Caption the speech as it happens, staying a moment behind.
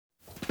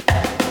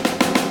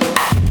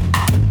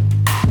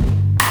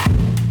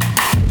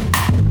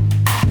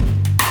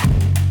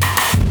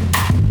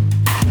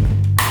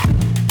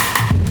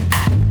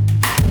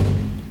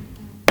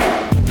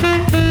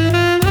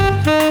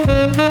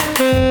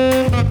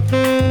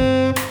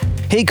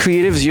Hey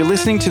creatives, you're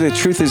listening to The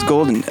Truth is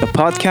Golden, a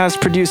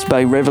podcast produced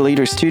by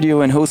Revelator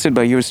Studio and hosted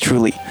by yours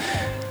truly.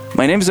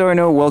 My name is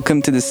Arno,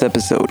 welcome to this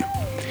episode.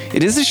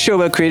 It is a show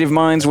about creative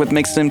minds, what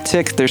makes them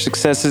tick, their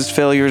successes,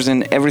 failures,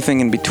 and everything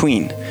in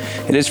between.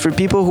 It is for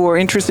people who are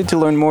interested to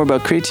learn more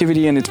about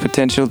creativity and its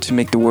potential to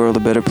make the world a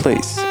better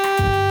place.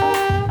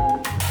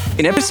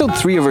 In episode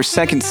 3 of our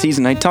second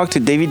season, I talked to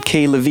David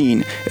K.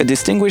 Levine, a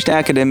distinguished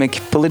academic,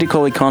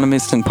 political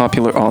economist, and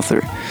popular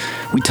author.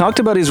 We talked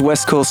about his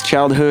West Coast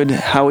childhood,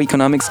 how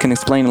economics can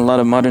explain a lot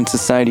of modern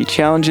society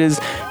challenges,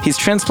 his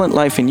transplant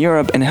life in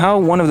Europe, and how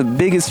one of the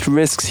biggest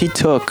risks he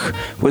took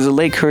was a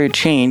late career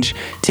change,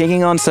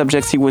 taking on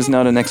subjects he was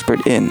not an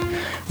expert in.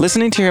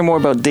 Listening to hear more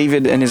about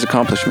David and his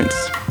accomplishments.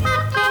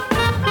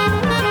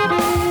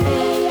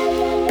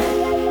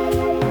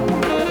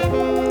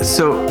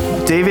 So,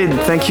 David,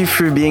 thank you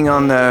for being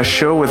on the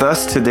show with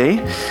us today.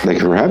 Thank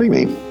you for having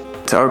me.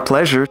 It's our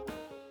pleasure.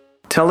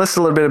 Tell us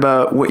a little bit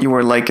about what you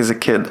were like as a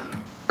kid.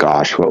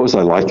 Gosh, what was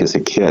I like as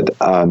a kid?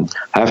 I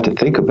have to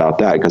think about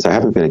that because I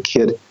haven't been a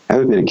kid. I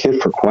haven't been a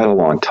kid for quite a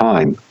long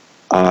time.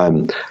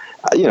 Being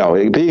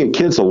a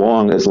kid's a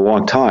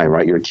long time,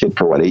 right? You're a kid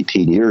for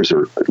 18 years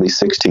or at least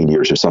 16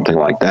 years or something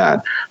like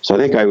that. So I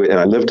think I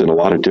lived in a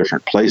lot of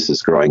different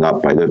places growing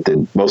up. I lived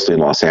mostly in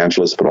Los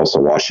Angeles, but also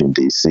Washington,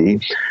 D.C.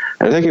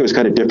 And I think it was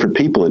kind of different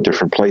people in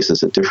different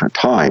places at different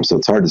times. So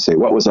it's hard to say,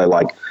 what was I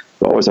like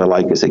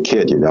as a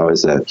kid?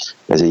 As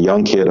a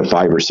young kid, a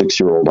 5 or 6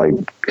 year old, I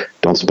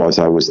don't suppose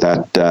I was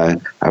that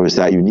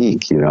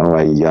unique.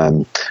 I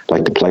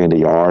liked to play in the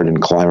yard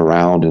and climb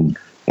around and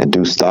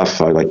do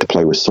stuff. I like to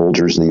play with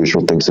soldiers and the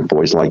usual things that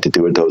boys like to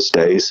do in those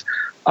days.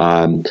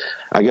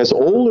 I guess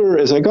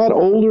as I got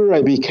older,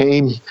 I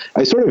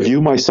sort of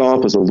view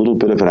myself as a little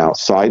bit of an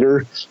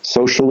outsider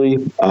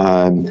socially.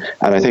 And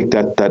I think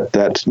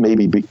that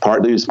maybe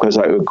partly is because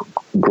I was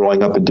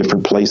growing up in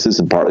different places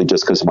and partly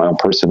just because of my own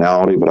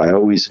personality. But I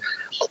always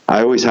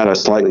had a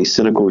slightly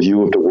cynical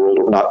view of the world,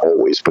 or not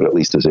always, but at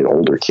least as an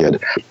older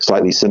kid,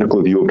 slightly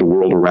cynical view of the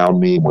world around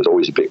me, was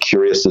always a bit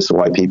curious as to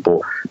why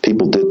people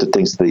did the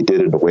things that they did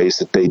in the ways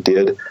that they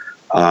did.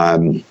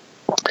 I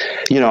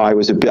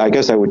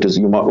guess I would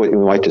what you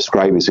might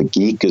describe as a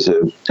geek as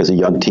a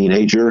young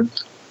teenager.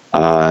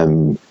 A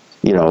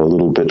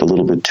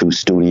little bit too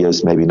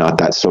studious, maybe not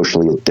that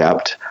socially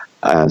adept,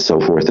 and so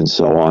forth and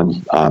so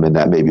on. And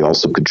that maybe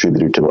also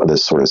contributed to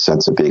this sort of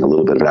sense of being a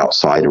little bit of an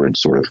outsider and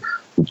sort of,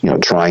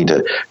 trying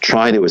to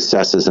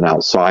assess as an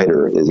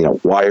outsider,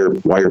 why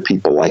are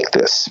people like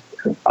this?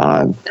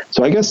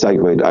 So I guess I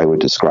would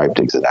describe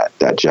things in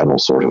that general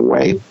sort of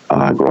way,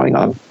 growing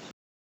up.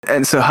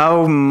 And so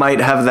how might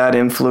have that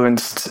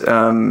influenced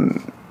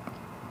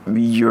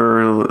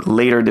your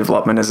later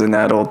development as an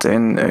adult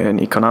and an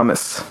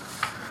economist?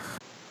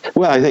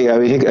 Well, I think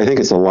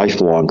it's a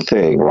lifelong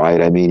thing, right?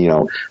 I'm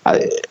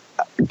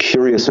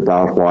curious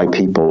about why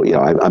people,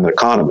 I'm an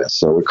economist,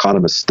 so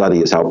economists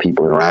study is how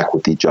people interact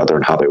with each other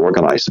and how they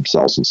organize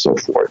themselves and so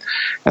forth.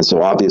 And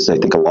so obviously I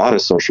think a lot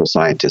of social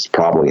scientists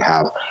probably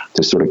have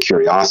this sort of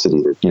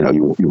curiosity that,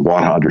 you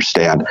want to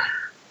understand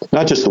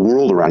not just the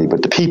world around you,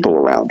 but the people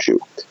around you.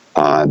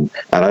 And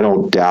I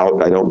don't doubt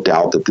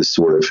that this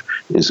sort of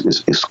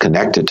is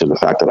connected to the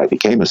fact that I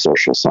became a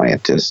social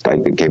scientist. I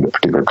became a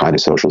particular kind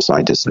of social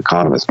scientist and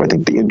economist. But I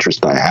think the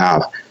interest I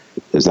have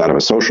is that of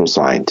a social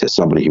scientist,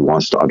 somebody who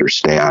wants to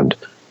understand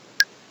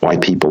why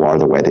people are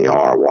the way they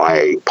are,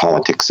 why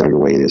politics are the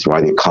way it is,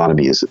 why the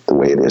economy is the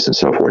way it is, and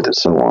so forth and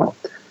so on.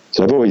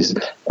 So I've always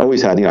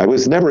had, I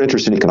was never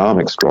interested in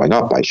economics growing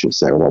up, I should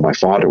say, although my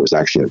father was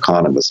actually an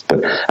economist,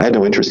 but I had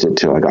no interest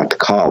until I got to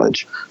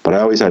college. But I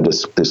always had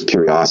this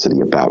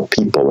curiosity about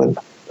people and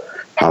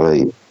how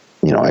they,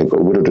 I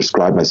would have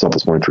described myself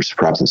as more interested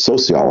perhaps in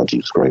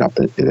sociology growing up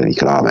in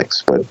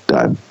economics, but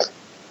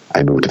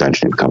I moved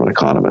eventually to become an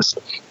economist.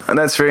 And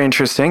that's very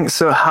interesting.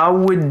 So how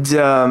would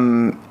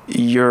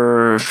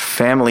your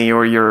family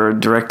or your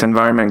direct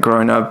environment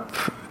growing up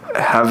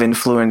have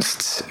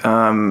influenced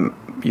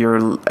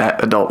your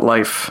adult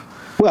life?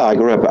 Well,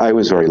 I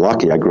was very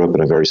lucky. I grew up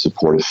in a very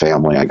supportive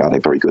family. I got a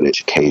very good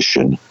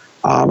education.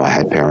 I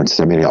had parents.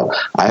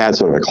 I had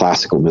sort of a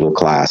classical middle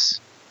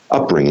class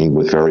upbringing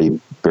with very,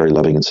 very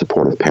loving and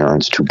supportive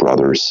parents, 2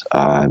 brothers.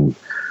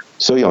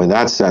 So, in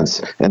that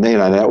sense, and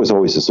that was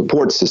always a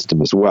support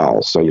system as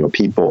well. So,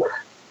 people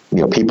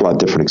have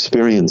different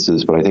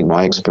experiences, but I think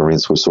my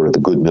experience was sort of the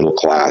good middle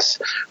class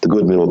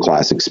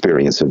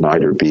experience of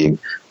neither being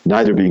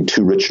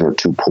too rich nor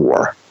too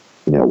poor.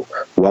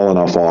 Well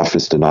enough off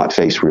as to not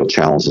face real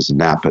challenges in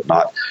that, but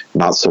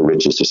not so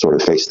rich as to sort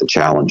of face the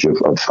challenge of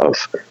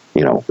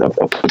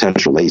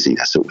potential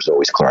laziness. It was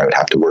always clear I would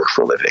have to work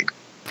for a living.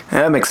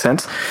 Yeah, that makes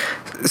sense.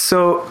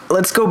 So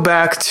let's go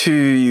back to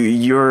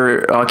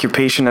your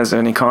occupation as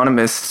an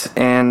economist.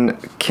 And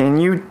can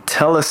you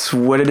tell us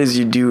what it is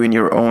you do in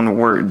your own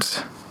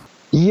words?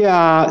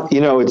 Yeah,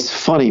 it's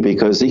funny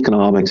because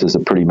economics is a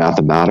pretty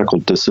mathematical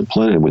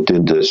discipline, and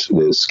within the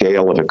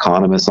scale of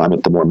economists, I'm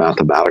at the more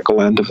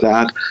mathematical end of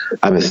that.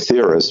 I'm a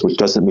theorist, which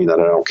doesn't mean that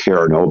I don't care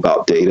or know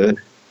about data.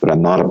 but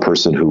I'm not a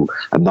person who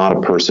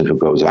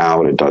goes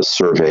out and does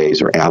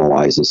surveys or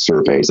analyzes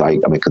surveys.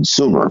 I'm a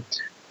consumer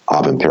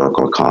of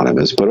empirical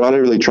economists. But what I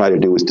really try to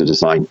do is to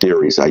design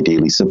theories,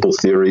 ideally simple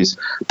theories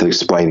that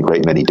explain a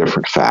great many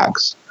different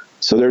facts.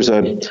 So there's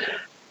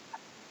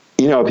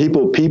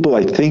people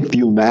I think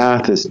view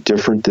math as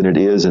different than it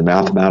is, and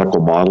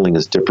mathematical modeling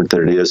is different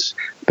than it is,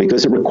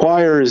 because it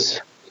requires,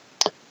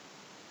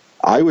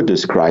 I would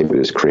describe it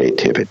as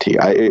creativity.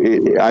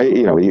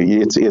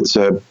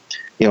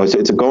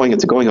 It's a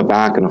going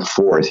back and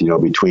forth,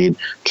 between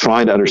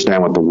trying to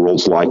understand what the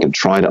world's like and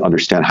trying to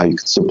understand how you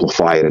can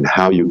simplify it and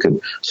how you can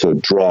sort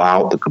of draw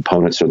out the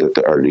components so that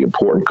are the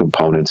important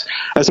components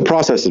as a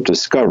process of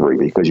discovery,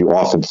 because you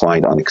often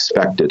find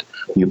unexpected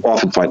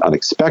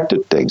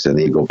things, and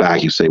then you go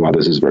back, you say, wow,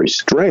 this is very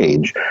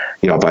strange.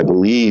 If I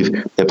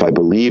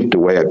believe the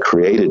way I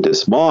created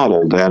this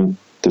model, then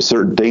there's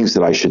certain things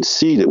that I should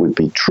see that would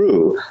be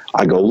true.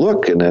 I go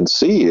look and then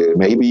see,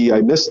 maybe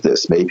I missed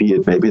this. Maybe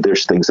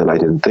there's things that I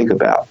didn't think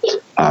about.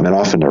 And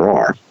often there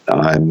are.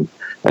 And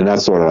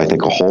that's sort of, I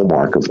think, a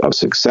hallmark of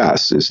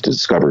success, is to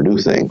discover new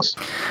things.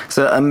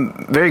 So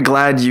I'm very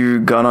glad you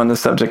got on the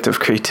subject of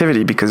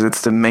creativity, because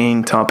it's the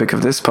main topic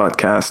of this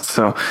podcast.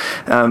 So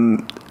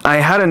I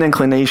had an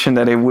inclination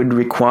that it would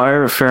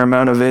require a fair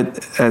amount of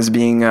it, as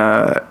being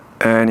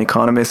an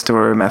economist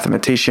or a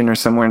mathematician or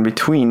somewhere in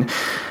between.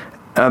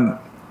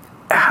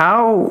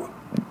 How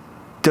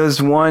does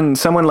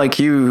someone like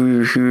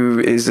you,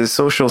 who is a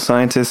social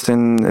scientist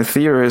and a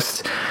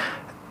theorist,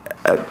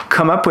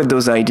 come up with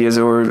those ideas,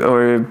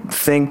 or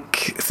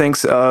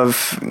thinks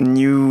of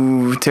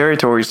new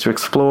territories to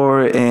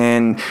explore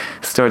and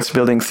starts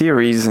building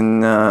theories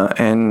and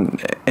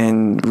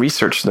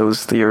research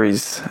those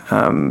theories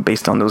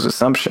based on those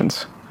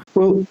assumptions?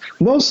 Well,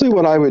 mostly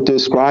what I would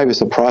describe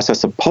as a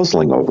process of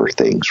puzzling over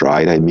things,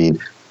 right? I mean,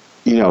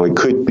 it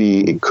could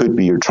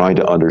be you're trying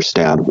to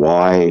understand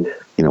why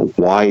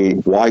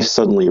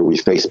suddenly are we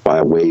faced by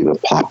a wave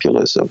of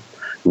populism?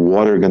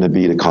 What are going to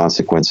be the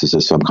consequences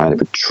of some kind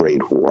of a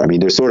trade war? I mean,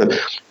 there's sort of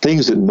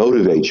things that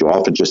motivate you,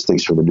 often just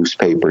things from the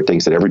newspaper,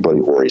 things that everybody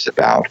worries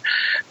about.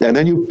 And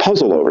then you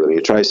puzzle over them.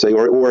 You try to say,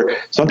 or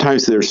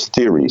sometimes there's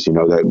theories,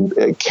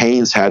 that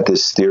Keynes had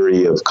this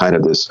theory of kind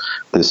of this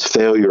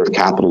failure of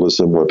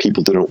capitalism, where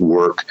people didn't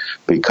work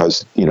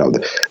because,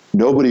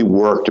 nobody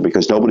worked,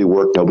 because nobody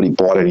worked, nobody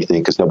bought anything,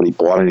 because nobody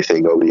bought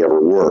anything, nobody ever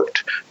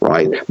worked,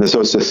 right? And so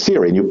it's a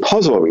theory, and you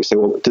puzzle over it. You say,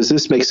 well, does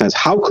this make sense?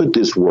 How could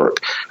this work?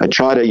 I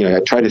try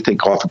to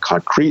think often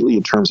concretely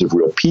in terms of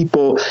real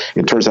people,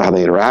 in terms of how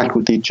they interact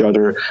with each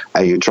other,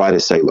 and you try to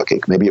say, look,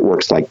 maybe it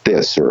works like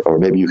this, or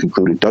maybe you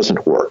conclude it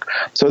doesn't work.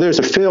 So there's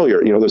a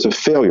failure, there's a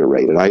failure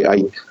rate, and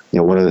I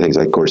one of the things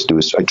I, of course, do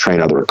is I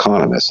train other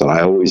economists, and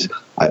I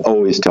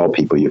always tell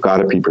people, you've got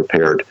to be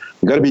prepared.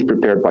 You've got to be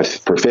prepared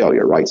for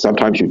failure, right?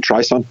 Sometimes you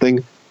try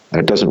something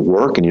and it doesn't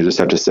work, and you just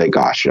have to say,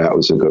 gosh, I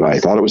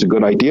thought it was a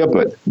good idea,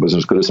 but it wasn't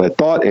as good as I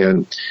thought,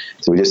 and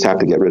so we just have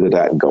to get rid of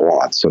that and go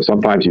on. So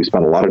sometimes you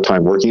spend a lot of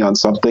time working on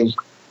something,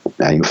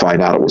 and you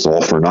find out it was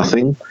all for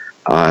nothing.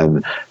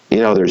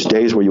 There's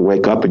days where you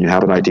wake up and you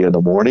have an idea in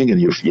the morning, and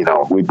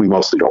we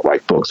mostly don't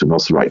write books, we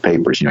mostly write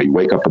papers. You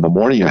wake up in the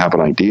morning, you have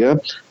an idea,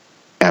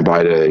 and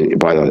by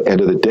the end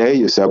of the day,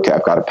 you say, okay,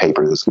 I've got a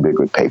paper. This could be a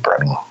good paper.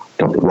 I mean,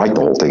 don't write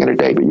the whole thing in a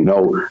day, but you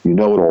know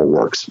it all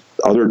works.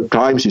 Other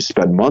times you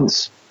spend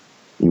months.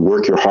 You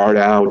work your heart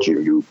out.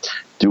 You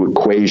do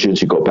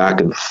equations. You go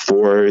back and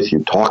forth.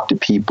 You talk to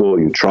people.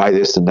 You try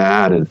this and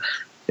that. And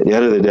at the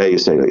end of the day, you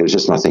say, there's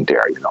just nothing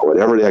there.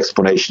 Whatever the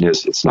explanation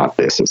is, it's not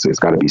this. It's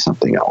got to be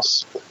something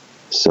else.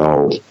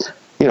 So,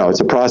 it's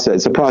a process.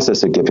 It's a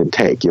process of give and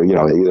take.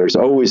 There's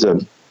always a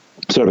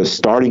sort of a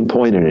starting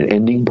point and an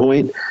ending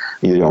point.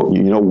 You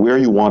know where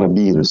you want to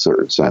be in a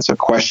certain sense, a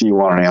question you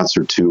want an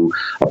answer to,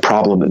 a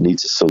problem that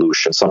needs a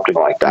solution, something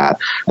like that.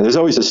 And there's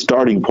always a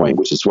starting point,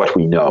 which is what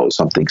we know,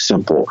 something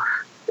simple,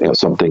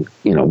 something,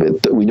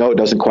 that we know it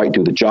doesn't quite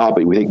do the job,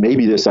 but we think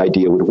maybe this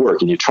idea would work.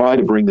 And you try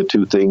to bring the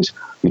two things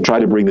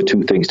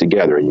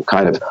together, and you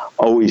kind of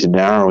always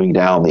narrowing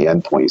down the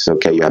end point. You say,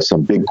 okay, you have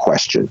some big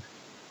question.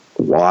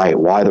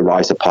 Why the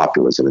rise of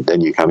populism? And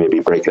then you can maybe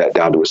break that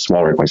down to a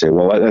smaller point. Say,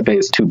 well, that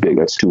it's too big.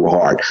 That's too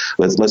hard.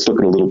 Let's look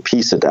at a little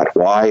piece of that.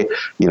 Why,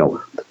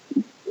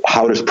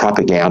 how does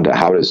propaganda,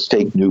 how does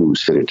fake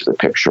news fit into the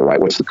picture, right?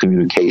 What's the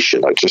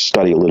communication? Like, just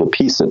study a little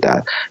piece of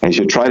that. And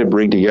you try to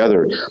bring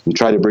together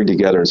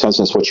in some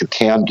sense what you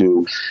can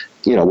do,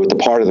 with the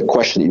part of the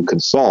question that you can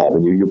solve.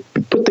 And you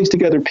put things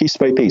together piece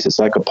by piece. It's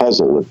like a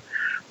puzzle.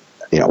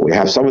 And, we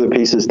have some of the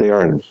pieces there,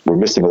 and we're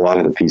missing a lot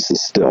of the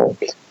pieces still.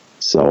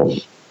 So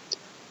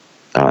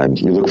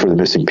you look for the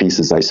missing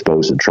pieces, I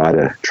suppose, and try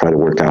to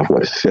work out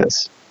what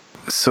fits.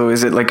 So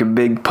is it like a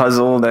big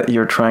puzzle that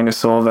you're trying to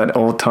solve at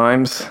all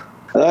times?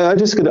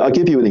 I'll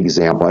give you an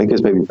example. I think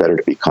it's maybe better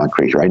to be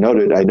concrete here. I know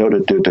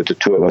that the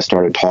two of us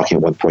started talking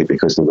at one point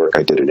because of the work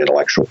I did in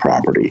intellectual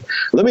property.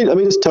 Let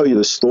me just tell you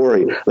the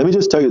story. Let me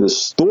just tell you the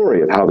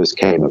story of how this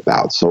came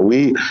about. So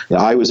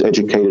I was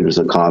educated as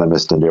an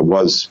economist, and there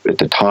was, at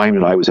the time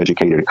that I was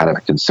educated, a kind of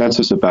a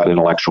consensus about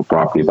intellectual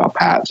property, about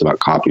patents, about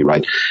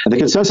copyright. And the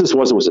consensus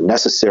was it was a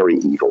necessary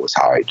evil, is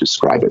how I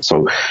describe it.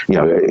 So,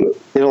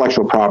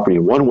 intellectual property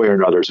in one way or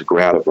another is a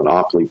grant of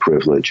monopoly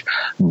privilege.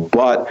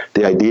 But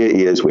the idea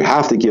is we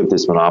have to give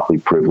this monopoly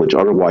privilege,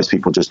 otherwise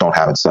people just don't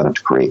have incentive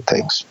to create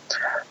things.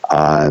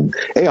 And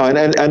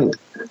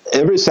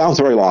it sounds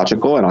very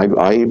logical, and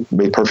I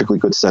made perfectly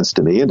good sense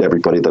to me and to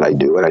everybody that I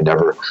knew, and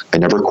I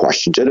never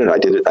questioned it, and I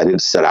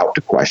didn't set out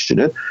to question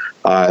it.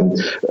 I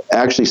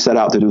actually set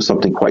out to do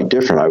something quite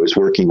different. I was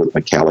working with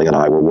McKelly, and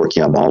I were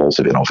working on models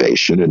of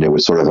innovation, and there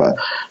was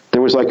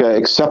like an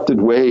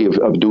accepted way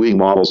of doing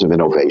models of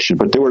innovation,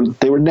 but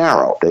they were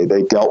narrow.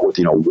 They dealt with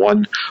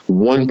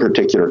one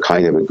particular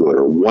kind of a good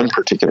or one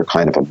particular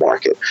kind of a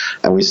market.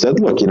 And we said,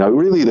 look,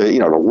 really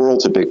the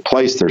world's a big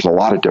place. There's a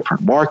lot of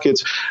different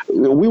markets.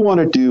 We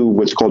want to do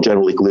what's called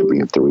general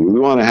equilibrium theory.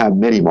 We want to have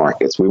many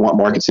markets. We want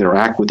markets to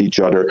interact with each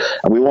other,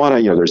 and we want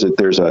to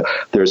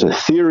there's a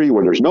theory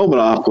where there's no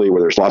monopoly,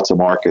 where there's lots of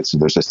markets,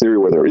 and there's a theory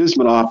where there is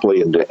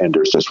monopoly and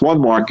there's just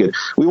one market.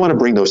 We want to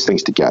bring those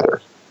things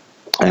together.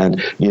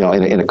 And,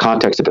 in a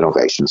context of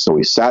innovation. So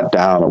we sat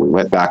down and we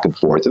went back and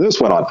forth, and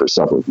this went on for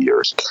several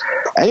years.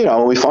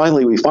 And, we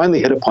finally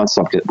hit upon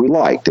something that we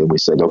liked. And we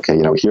said,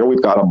 okay, here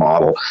we've got a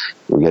model.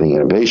 We're getting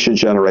innovation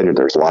generated.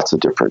 There's lots of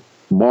different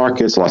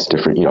markets, lots of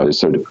different, there's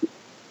sort of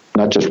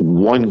not just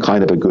one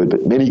kind of a good,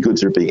 but many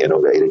goods are being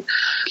innovated.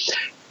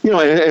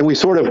 And we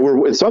sort of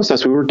were, in some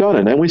sense, we were done.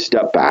 And then we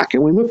stepped back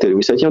and we looked at it.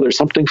 We said, there's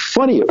something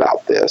funny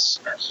about this.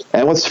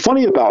 And what's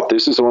funny about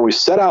this is when we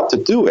set out to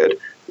do it,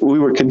 we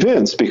were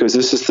convinced, because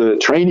this is the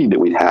training that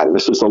we'd had, and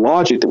this was the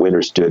logic that we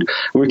understood,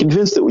 we were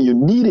convinced that you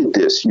needed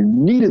this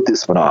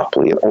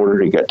monopoly in order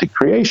to get to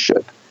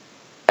creation.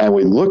 And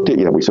we looked at,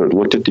 we sort of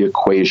looked at the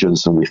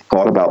equations, and we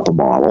thought about the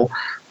model,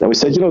 and we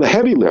said, the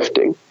heavy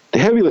lifting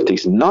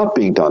is not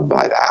being done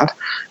by that.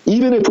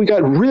 Even if we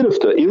got rid of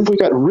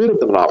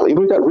the monopoly,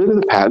 even if we got rid of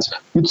the patents,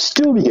 you'd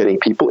still be getting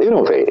people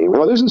innovating.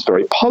 Well, this is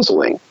very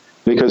puzzling,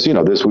 because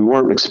we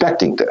weren't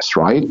expecting this,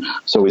 right?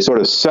 So we sort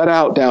of set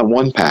out down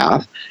one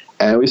path.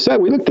 And we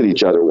looked at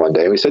each other one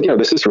day and we said,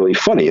 this is really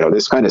funny.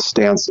 This kind of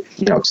stands,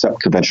 except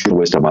conventional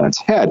wisdom on its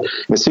head.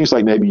 It seems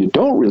like maybe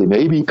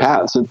maybe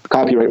patents and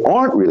copyright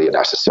aren't really a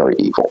necessary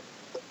evil.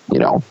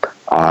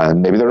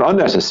 Maybe they're an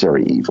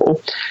unnecessary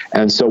evil.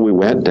 And so we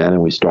went then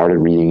and we started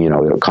reading,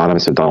 the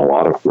economists have done a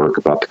lot of work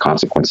about the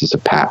consequences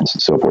of patents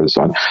and so forth and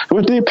so on. We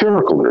went to the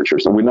empirical literature,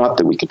 so not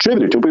that we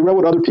contributed to it, we read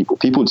what other people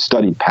who'd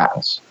studied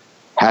patents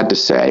had to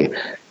say.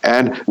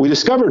 And we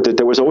discovered that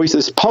there was always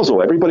this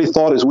puzzle. Everybody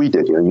thought as we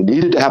did. You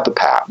needed to have the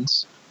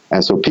patents.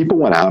 And so people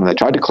went out and they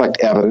tried to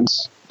collect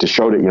evidence to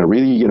show that,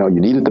 you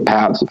needed the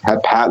patents. If you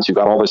had patents, you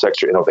got all this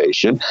extra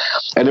innovation.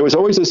 And there was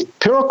always this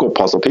empirical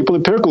puzzle. People in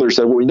empirical literature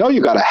said, well, we know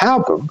you got to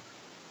have them,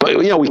 but,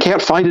 we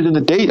can't find it in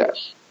the data.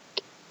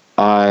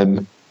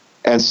 And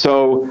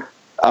so,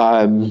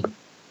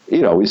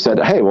 we said,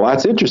 hey, well,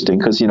 that's interesting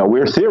because,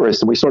 we're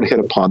theorists and we sort of hit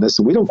upon this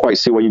and we don't quite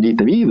see why you need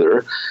them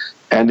either.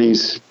 And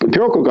these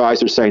empirical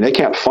guys are saying they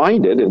can't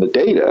find it in the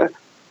data.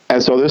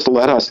 And so this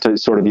led us to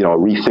sort of,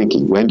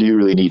 rethinking, when do you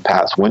really need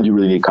patents? When do you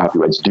really need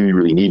copyrights? Do you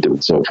really need them?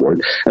 And so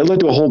forth. And it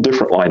led to a whole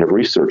different line of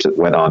research that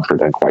went on for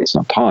then quite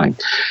some time.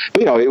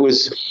 But, it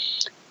was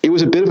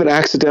a bit of an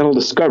accidental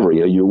discovery.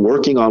 You're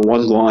working on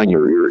one line,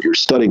 you're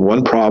studying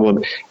one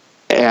problem,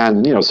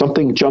 and,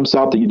 something jumps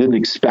out that you didn't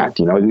expect.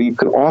 It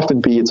could often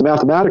be, it's a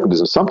mathematical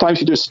business. Sometimes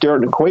you just stare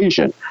at an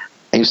equation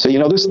and you say,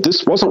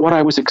 this wasn't what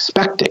I was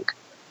expecting.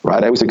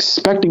 Right, I was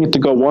expecting it to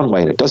go one way,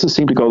 and it doesn't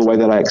seem to go the way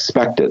that I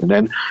expected. And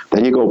then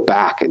you go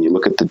back and you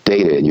look at the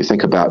data and you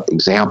think about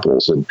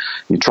examples and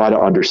you try to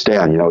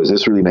understand. Does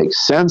this really make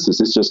sense? Is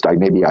this just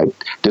maybe I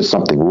did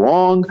something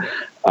wrong?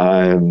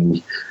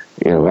 One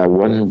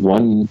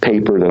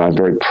paper that I'm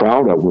very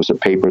proud of was a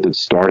paper that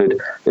started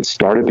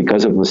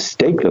because of a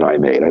mistake that I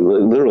made.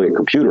 Literally a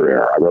computer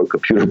error. I wrote a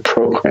computer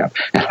program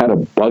and had a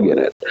bug in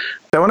it.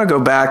 I want to go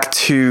back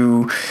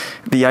to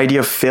the idea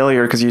of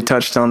failure because you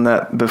touched on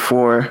that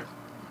before.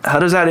 How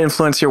does that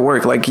influence your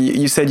work? Like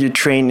you said, you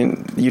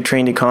train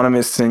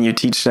economists and you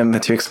teach them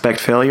to expect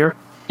failure.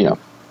 Yeah.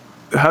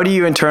 How do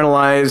you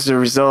internalize the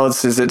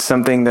results? Is it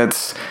something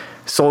that's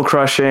soul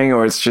crushing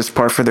or it's just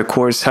par for the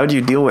course? How do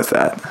you deal with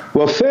that?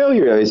 Well,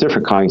 failure, there's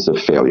different kinds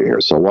of failure here.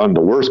 So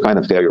the worst kind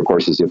of failure, of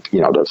course, is if,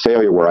 the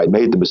failure where I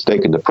made the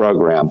mistake in the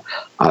program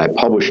and I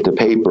published the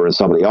paper and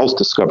somebody else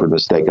discovered the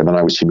mistake and then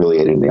I was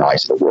humiliated in the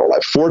eyes of the world.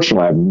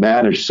 Fortunately, I've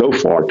managed so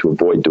far to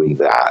avoid doing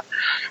that.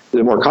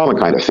 The more common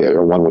kind of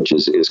failure, one which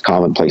is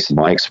commonplace in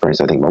my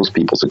experience, I think most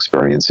people's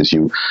experience, is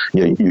you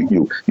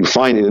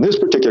find it. In this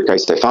particular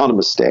case, they found a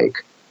mistake.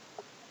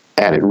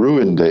 And it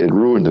ruined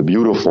the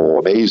beautiful,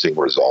 amazing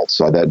results.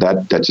 So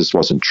that just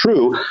wasn't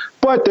true.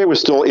 But there was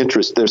still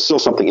interest. There's still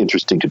something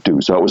interesting to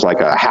do. So it was like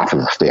a half of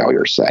a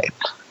failure, say.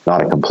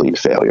 not a complete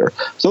failure.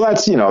 So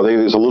that's,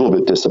 it's a little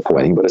bit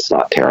disappointing, but it's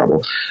not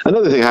terrible.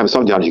 Another thing happens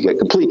sometimes, you get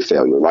complete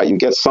failure, right? You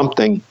get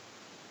something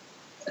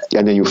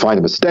and then you find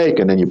a mistake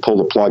and then you pull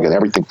the plug and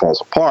everything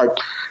falls apart.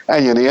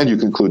 And in the end, you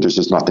conclude there's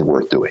just nothing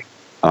worth doing.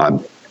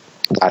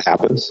 That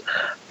happens.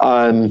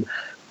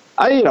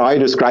 I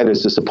describe it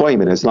as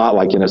disappointment. It's not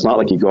like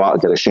you go out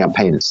and get a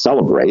champagne and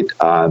celebrate.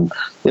 I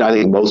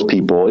think most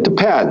people, it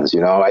depends.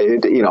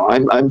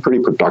 I'm pretty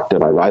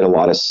productive. I write a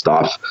lot of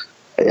stuff.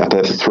 I have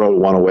to throw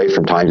one away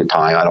from time to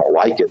time. I don't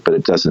like it, but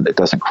it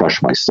doesn't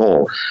crush my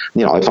soul.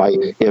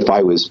 If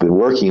I was been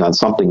working on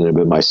something that had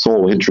been my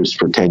sole interest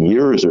for 10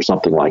 years or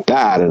something like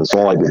that, and it's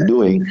all I've been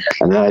doing,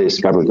 and then I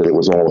discovered that it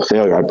was all a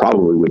failure, I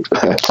probably would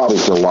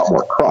feel a lot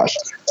more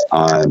crushed.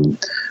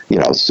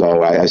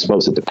 So I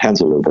suppose it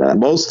depends a little bit.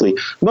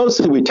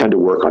 Mostly we tend to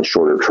work on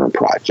shorter term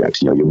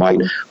projects. You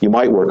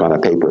might work on a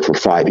paper for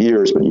 5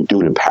 years, but you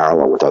do it in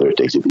parallel with other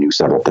things. You do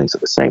several things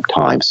at the same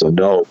time. So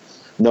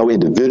no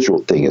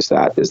individual thing is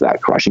that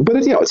crushing, but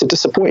it's a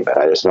disappointment.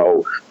 I just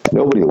know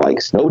nobody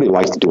likes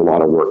to do a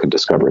lot of work and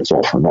discover it's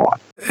all for naught.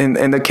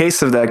 In the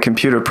case of that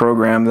computer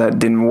program that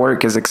didn't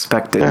work as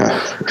expected,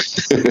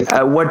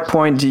 at what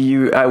point do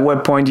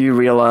you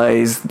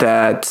realize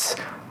that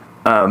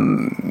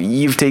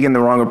you've taken the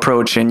wrong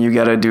approach and you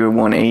got to do a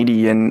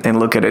 180 and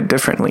look at it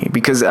differently?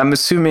 Because I'm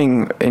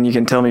assuming, and you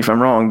can tell me if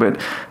I'm wrong, but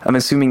I'm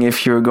assuming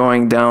if you're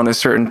going down a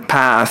certain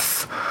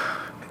path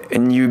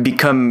and you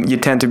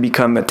tend to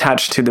become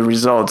attached to the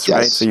results, yes.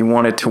 right? So you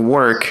want it to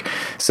work.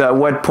 So at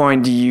what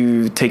point do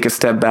you take a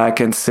step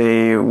back and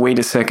say, wait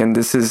a second,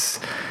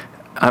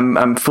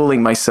 I'm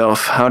fooling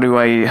myself. How do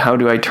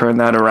I turn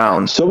that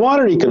around? So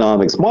modern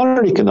economics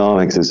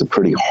is a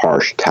pretty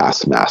harsh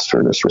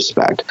taskmaster in this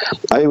respect.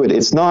 I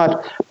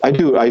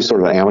sort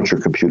of an amateur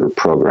computer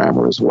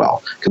programmer as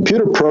well.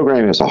 Computer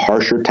programming is a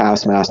harsher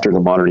taskmaster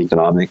than modern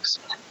economics.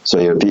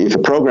 So if a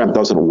program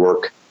doesn't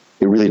work,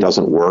 it really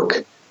doesn't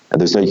work.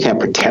 And you can't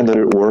pretend that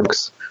it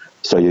works.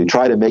 So you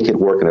try to make it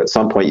work, and at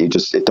some point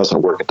it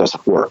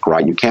doesn't work,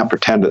 right? You can't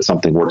pretend that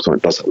something works when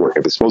it doesn't work.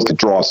 If it's supposed to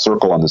draw a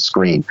circle on the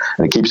screen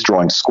and it keeps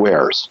drawing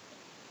squares,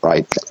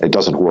 right, it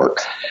doesn't work.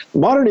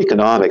 Modern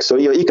economics,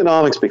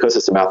 economics, because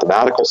it's a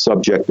mathematical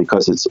subject,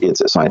 because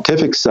it's a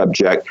scientific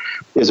subject,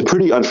 is a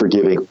pretty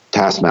unforgiving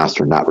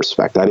taskmaster in that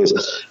respect. That is,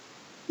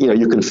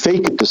 you can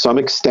fake it to some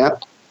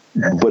extent,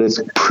 but it's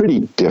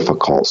pretty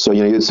difficult. So,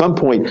 at some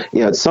point,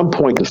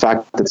 the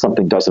fact that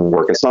something doesn't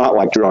work, it's not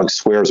like drawing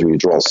squares where you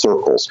draw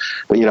circles.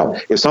 But,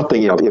 if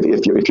something,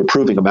 if you're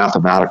proving a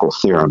mathematical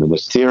theorem, and the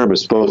theorem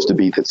is supposed to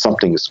be that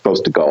something is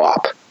supposed to go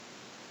up,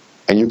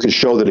 and you can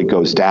show that it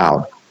goes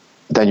down,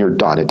 then you're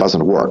done. It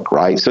doesn't work,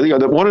 right? So,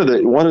 one of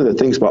the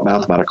things about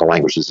mathematical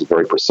languages is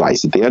very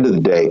precise. At the end of the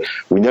day,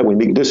 we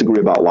disagree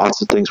about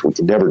lots of things. We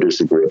can never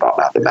disagree about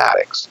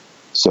mathematics.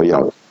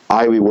 So,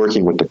 I will be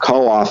working with the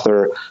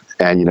co-author,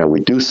 and we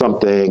do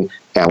something,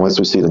 and once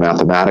we see the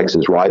mathematics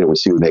is right, and we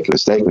see we make a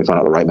mistake, we find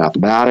out the right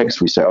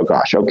mathematics, we say, oh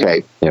gosh,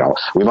 okay,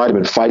 we might have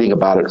been fighting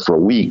about it for a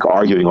week,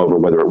 arguing over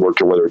whether it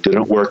worked or whether it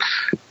didn't work.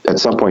 At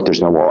some point,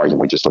 there's no more argument.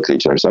 We just look at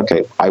each other and say,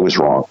 okay, I was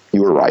wrong,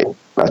 you were right.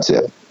 That's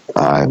it.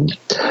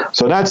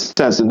 So in that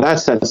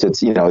sense,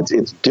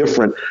 it's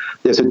different.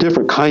 It's a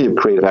different kind of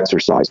creative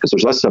exercise because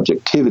there's less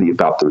subjectivity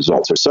about the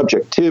results. There's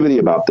subjectivity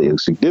about the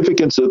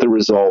significance of the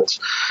results.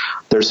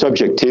 There's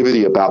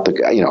subjectivity about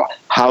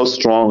how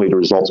strongly the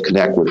results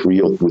connect with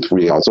real.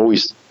 It's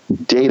always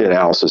data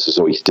analysis is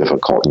always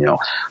difficult.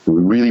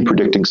 Really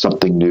predicting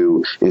something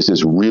new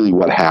is really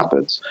what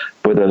happens.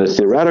 But on the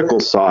theoretical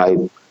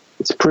side,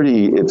 it's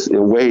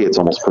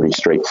almost pretty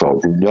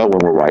straightforward. You know when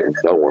we're right and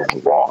know when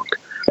we're wrong.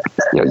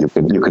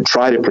 You can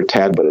try to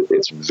pretend, but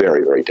it's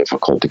very, very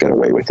difficult to get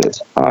away with it.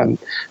 And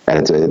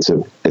it's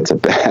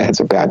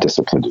a bad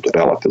discipline to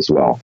develop as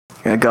well.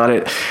 I got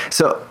it.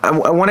 So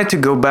I wanted to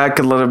go back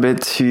a little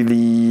bit to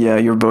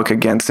your book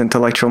Against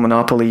Intellectual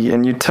Monopoly,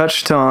 and you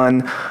touched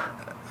on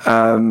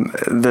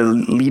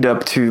the lead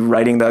up to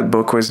writing that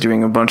book was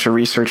doing a bunch of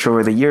research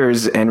over the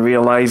years and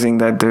realizing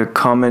that the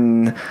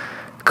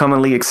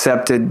commonly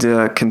accepted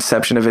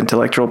conception of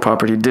intellectual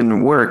property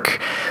didn't work.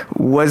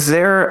 Was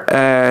there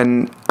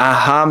an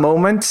aha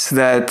moment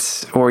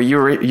or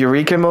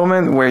eureka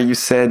moment where you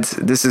said,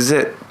 this is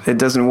it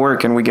doesn't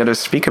work and we got to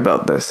speak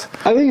about this?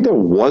 I think there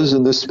was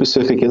in this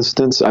specific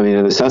instance. I mean,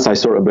 in the sense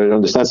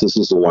this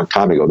is a long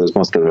time ago. This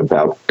must have been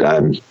about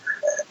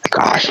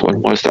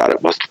when was that?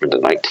 It must have been the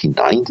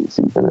 1990s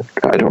even.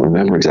 I don't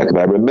remember exactly,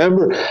 but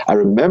I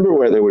remember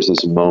where there was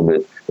this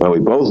moment when we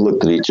both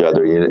looked at each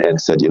other and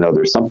said,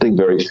 there's something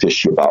very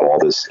fishy about all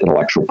this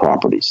intellectual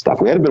property stuff.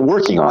 We hadn't been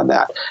working on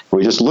that.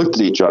 We just looked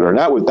at each other, and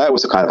that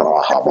was a kind of an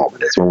aha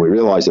moment. It's when we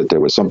realized that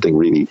there was something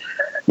really,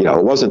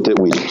 it wasn't that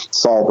we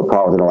solved the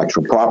problem of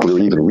intellectual property or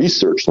even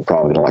researched the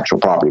problem of intellectual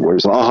property. Where it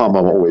was an aha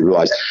moment where we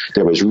realized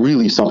there was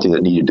really something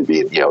that needed to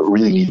be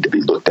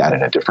looked at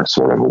in a different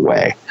sort of a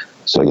way.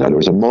 So,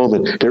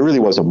 there really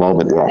was a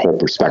moment where our whole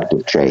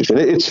perspective changed. And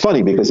it's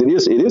funny because it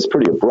is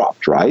pretty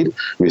abrupt, right?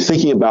 You're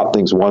thinking about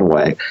things one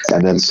way,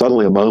 and then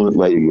suddenly a moment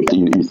later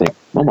you think,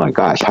 oh my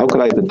gosh, how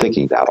could I have been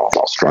thinking that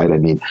almost, right? I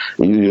mean,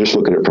 you just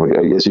look at it from,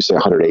 as you say,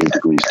 180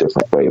 degrees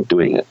different way of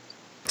doing it.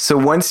 So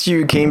once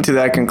you came to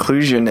that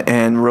conclusion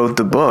and wrote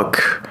the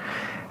book,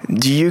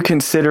 do you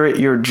consider it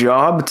your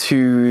job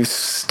to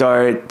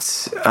start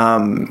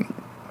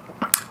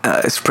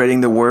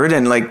spreading the word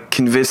and like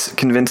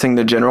convincing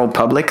the general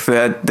public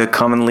that the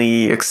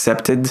commonly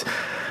accepted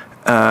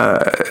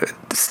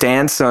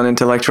stance on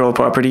intellectual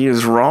property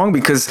is wrong?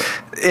 Because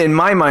in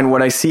my mind,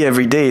 what I see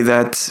every day,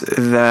 that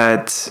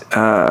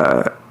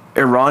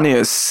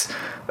erroneous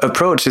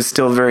approach is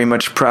still very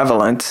much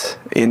prevalent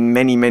in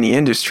many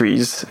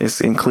industries,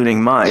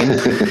 including mine.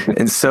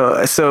 And so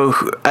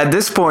at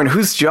this point,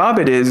 whose job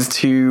it is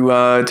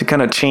to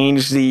kind of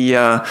change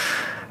the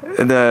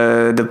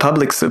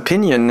public's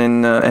opinion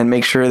and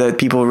make sure that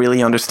people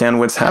really understand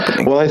what's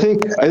happening? Well, I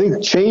think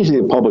changing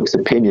the public's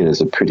opinion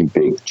is a pretty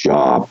big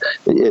job.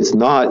 It's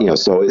not,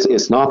 so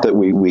it's not that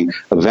we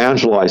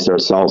evangelized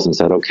ourselves and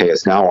said, okay,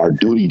 it's now our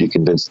duty to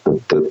convince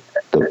the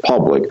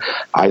public.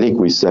 I think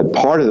we said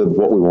part of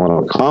what we want to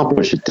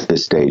accomplish at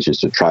this stage is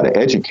to try to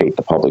educate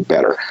the public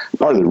better.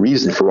 Part of the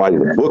reason for writing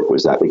the book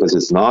was that because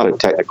it's not a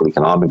technical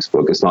economics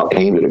book. It's not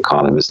aimed at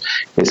economists.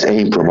 It's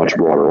aimed for a much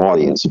broader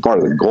audience. So part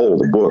of the goal of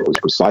the book was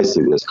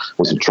precisely this,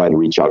 was to try to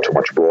reach out to a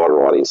much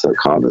broader audience than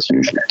economists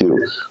usually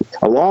do.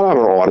 A lot of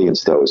our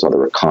audience, though, is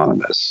other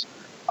economists.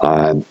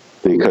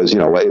 Because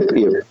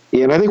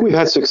and I think we've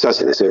had success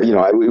in this. We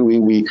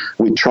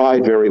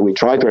tried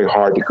very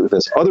hard to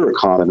convince other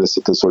economists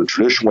that the sort of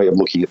traditional way of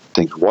looking at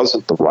things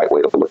wasn't the right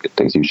way to look at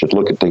things. You should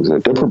look at things in a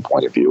different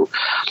point of view.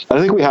 And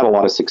I think we had a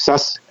lot of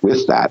success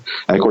with that.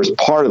 And of course,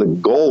 part of the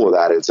goal of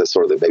that is a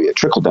sort of maybe a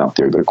trickle down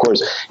theory. But of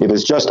course, if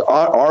it's just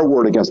our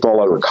word against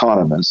all other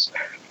economists,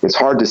 it's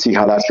hard to see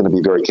how that's going to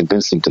be very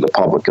convincing to the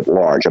public at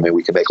large. I mean,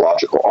 we can make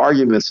logical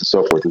arguments and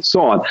so forth and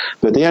so on,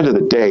 but at the end of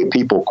the day,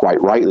 people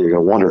quite rightly are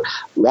going to wonder,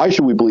 why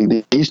should we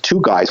believe these two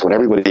guys when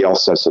everybody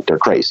else says that they're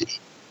crazy,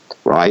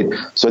 right?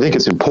 So I think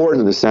it's important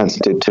in the sense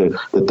that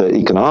the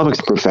economics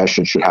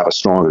profession should have a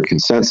stronger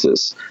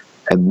consensus.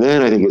 And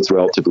then I think it's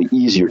relatively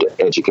easier to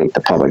educate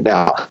the public.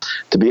 Now,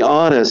 to be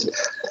honest,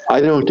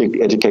 I don't think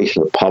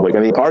education of the public,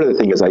 I mean, part of the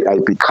thing is I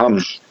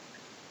become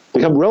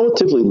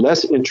relatively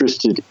less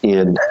interested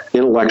in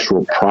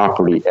intellectual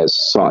property as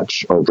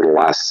such over the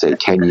last, say,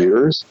 10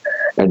 years.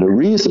 And the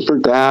reason for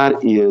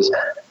that is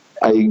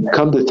I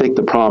come to think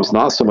the problem's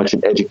not so much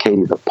in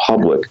educating the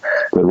public,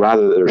 but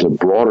rather there's a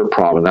broader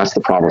problem, and that's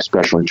the problem of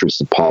special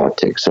interests in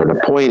politics. So the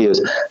point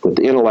is that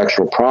the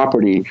intellectual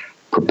property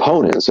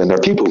proponents, and there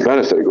are people who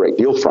benefit a great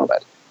deal from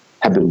it,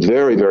 have been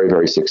very, very,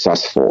 very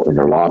successful in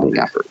their lobbying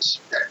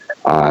efforts.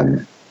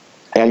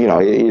 And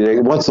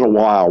once in a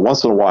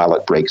while,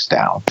 it breaks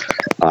down.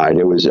 I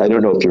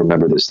don't know if you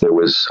remember this. There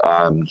was,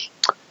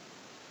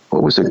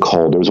 what was it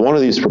called? There was one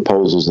of these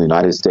proposals in the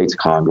United States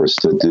Congress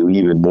to do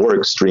even more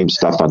extreme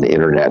stuff on the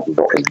internet in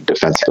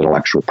defense of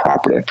intellectual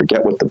property. I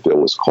forget what the bill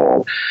was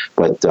called,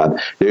 but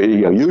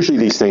usually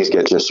these things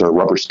get just sort of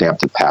rubber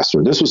stamped and passed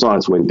through. This was on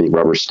its way to being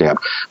rubber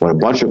stamped when a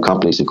bunch of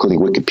companies, including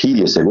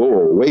Wikipedia, said,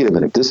 "Whoa, wait a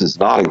minute, this is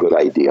not a good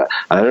idea."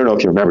 And I don't know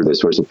if you remember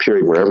this. There was a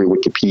period where every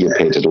Wikipedia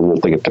page had a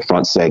little thing at the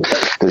front saying,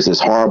 "There's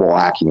this horrible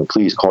act,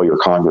 please call your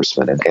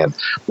congressman," and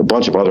a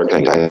bunch of other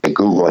things. I think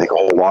Google, a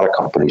whole lot of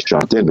companies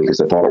jumped in because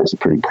they thought it was a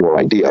pretty poor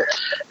idea.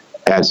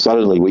 And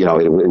suddenly,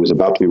 it was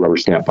about to be rubber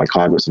stamped by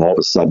Congress, and all of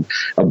a sudden,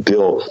 a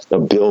bill,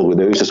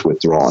 it was just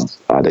withdrawn.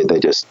 They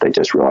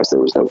just realized there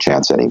was no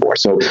chance anymore.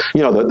 So,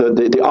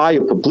 the eye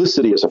of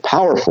publicity is a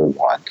powerful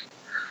one,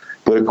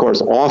 but of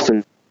course,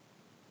 often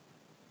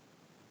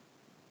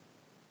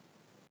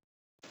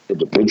the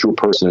individual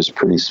person is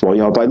pretty small.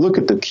 If I look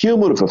at the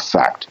cumulative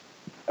effect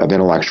of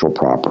intellectual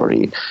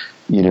property,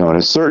 in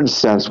a certain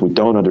sense, we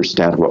don't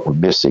understand what we're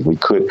missing. We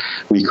could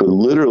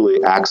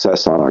literally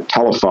access on our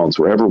telephones,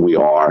 wherever we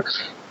are,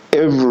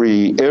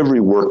 every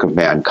work of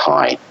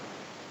mankind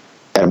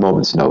at a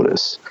moment's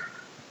notice.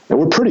 And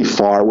we're pretty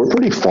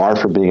far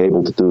from being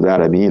able to do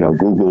that. I mean,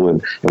 Google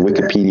and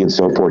Wikipedia and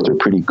so forth are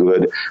pretty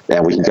good,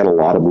 and we can get a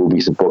lot of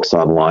movies and books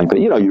online. But,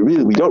 we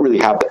don't really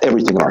have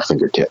everything at our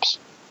fingertips.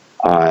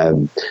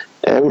 And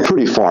we're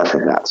pretty far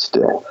from that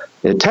still.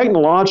 And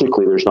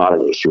technologically, there's not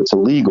an issue. It's a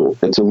legal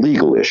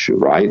issue,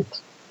 right?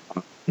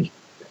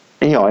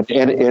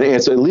 And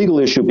it's a legal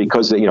issue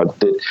because there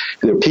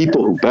are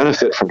people who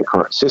benefit from the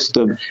current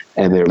system,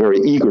 and they're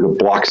very eager to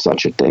block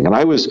such a thing. And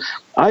I was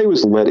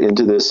led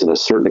into this in a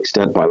certain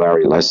extent by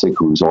Larry Lessig,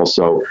 who's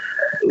also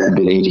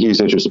he's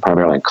interested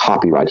primarily in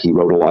copyright. He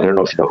wrote a lot. I don't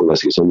know if you know who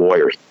Lessig is. A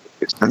lawyer.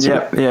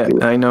 Yeah,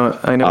 I know.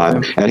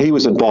 And he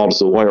was involved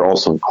as a lawyer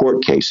also in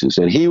court cases.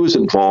 And he was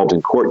involved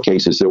in court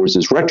cases. There was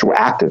this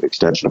retroactive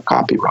extension of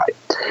copyright.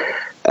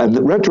 And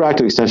the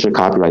retroactive extension of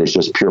copyright is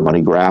just pure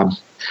money grab.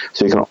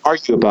 So you can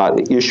argue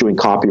about issuing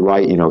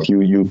copyright. If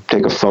you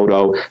take a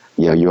photo,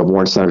 you have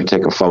more incentive to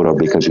take a photo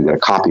because you get a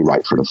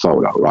copyright for the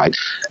photo, right?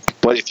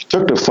 But if you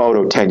took the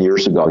photo 10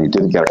 years ago, you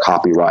didn't get a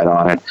copyright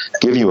on it.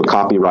 Giving you a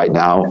copyright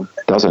now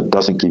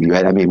doesn't give you.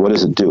 I mean, what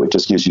does it do? It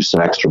just gives you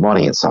some extra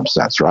money in some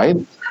sense, right?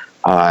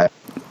 The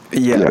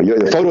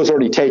photo's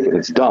already taken;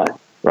 it's done.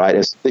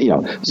 right?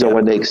 So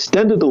when they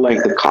extended the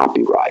length of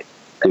copyright,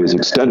 it was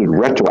extended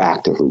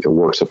retroactively to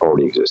works that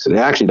already existed. And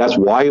actually, that's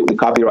why the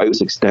copyright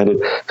was extended,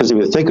 because if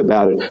you think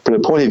about it from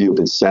the point of view of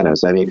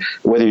incentives, I mean,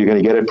 whether you're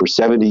going to get it for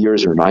 70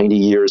 years or 90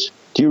 years,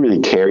 do you really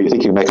care? You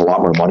think you can make a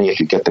lot more money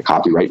if you get the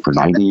copyright for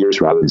 90 years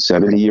rather than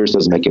 70 years?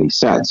 Doesn't make any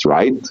sense,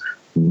 right?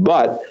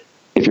 But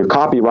if your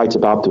copyright's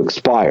about to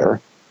expire,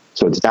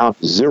 so it's down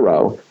to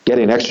zero,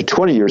 getting an extra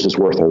 20 years is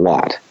worth a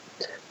lot.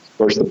 Of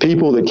course, the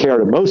people that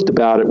cared the most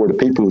about it were the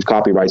people whose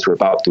copyrights were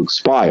about to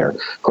expire.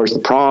 Of course, the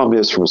problem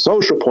is, from a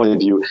social point of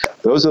view,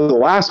 those are the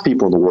last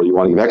people in the world you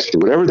want to give extra to.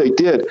 Whatever they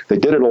did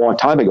it a long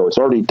time ago. It's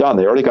already done.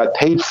 They already got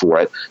paid for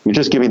it. You're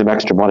just giving them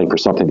extra money for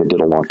something they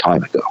did a long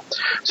time ago.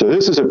 So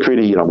this is a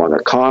pretty, among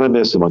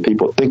economists and when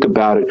people think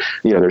about it,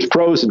 there's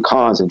pros and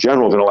cons in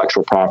general of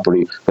intellectual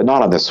property, but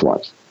not on this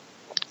one.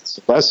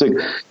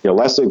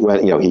 Lessig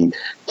went.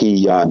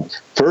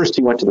 First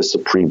he went to the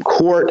Supreme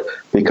Court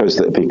because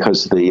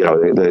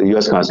the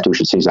U.S.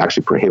 Constitution seems to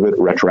actually prohibit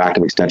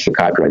retroactive extension of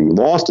copyright. He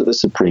lost at the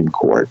Supreme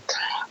Court.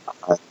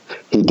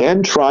 He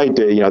then tried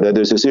to,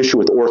 there's this issue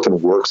with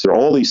orphan works. There are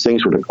all these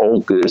things where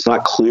it's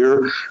not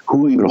clear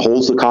who even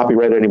holds the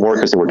copyright anymore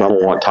because they were done a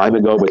long time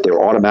ago, but they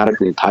were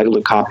automatically entitled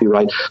to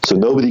copyright. So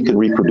nobody could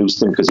reproduce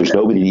them because there's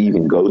nobody to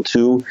even go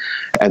to.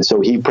 And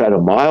so he had a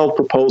mild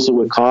proposal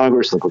with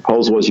Congress. The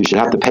proposal was you should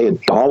have to pay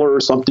 $1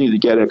 or something to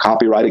get a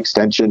copyright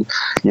extension.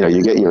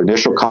 You get your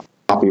initial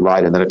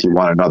copyright, and then if you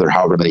want another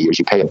however many years,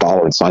 you pay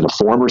 $1 and sign a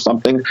form or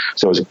something.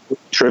 So it was a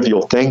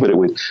trivial thing, but it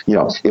would,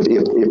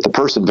 if the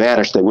person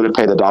vanished, they wouldn't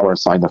pay the $1 and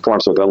sign the form,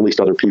 so that at least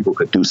other people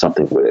could do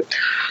something with it.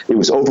 It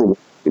was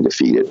overwhelmingly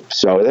defeated.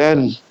 So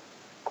then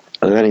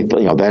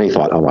he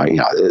thought, oh my,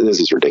 this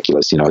is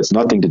ridiculous. It's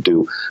nothing to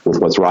do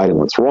with what's right and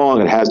what's wrong.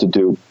 It has to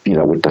do,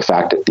 with the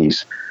fact that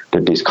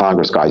these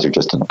Congress guys are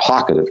just in the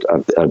pocket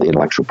of the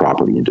intellectual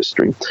property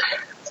industry.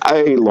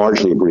 I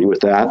largely agree with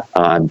that,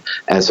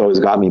 and so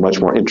it's got me much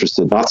more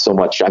interested. Not so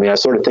much. I mean, I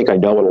sort of think I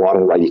know what a lot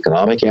of the right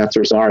economic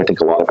answers are. I think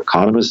a lot of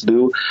economists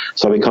do.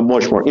 So I become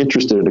much more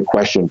interested in the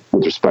question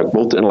with respect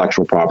both to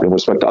intellectual property and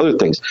with respect to other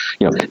things.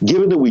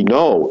 Given that we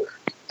know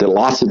that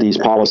lots of these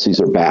policies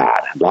are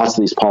bad, lots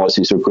of these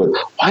policies are good,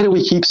 why do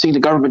we keep seeing the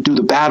government do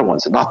the bad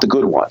ones and not the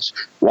good ones?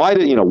 Why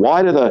do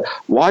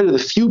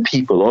the few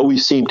people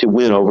always seem to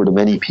win over the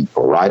many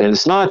people, right? And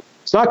it's not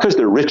because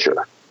they're richer.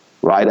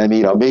 Right? I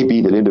mean, it may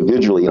be that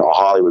individually, a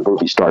Hollywood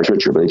movie star is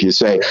richer, but if you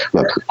say,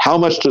 look, how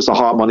much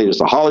money does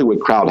the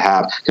Hollywood crowd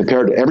have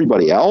compared to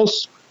everybody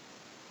else?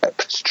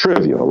 It's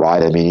trivial,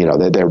 right? I mean,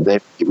 they're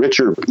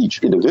richer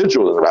each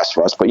individual than the rest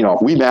of us, but,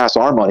 if we mass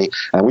our money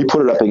and we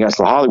put it up against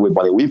the Hollywood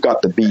money, we've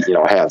got the beat,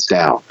 hands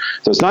down.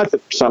 So it's not that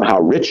they're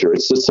somehow richer,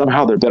 it's just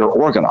somehow they're better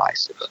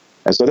organized.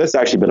 And so that's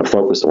actually been a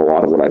focus of a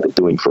lot of what I've been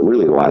doing for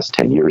really the last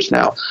 10 years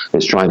now,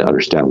 is trying to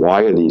understand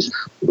why are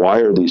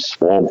these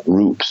small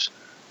groups,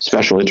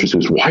 special interest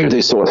groups, why are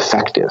they so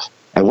effective?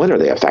 And when are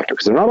they effective?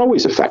 Because they're not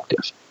always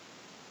effective.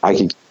 I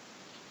could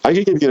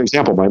give you an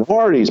example.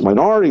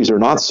 Minorities are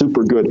not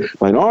super good.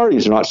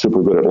 Minorities are not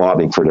super good at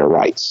lobbying for their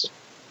rights.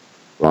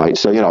 Right?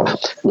 So,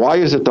 why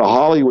is it the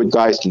Hollywood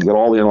guys can get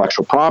all the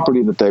intellectual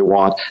property that they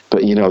want,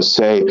 but,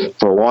 say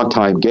for a long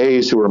time,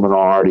 gays who are a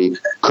minority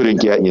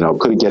couldn't get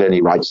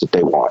any rights that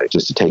they wanted,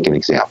 just to take an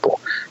example.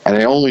 And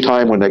the only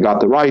time when they got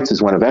the rights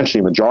is when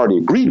eventually a majority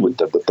agreed with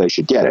them that they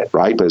should get it,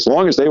 right? But as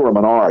long as they were a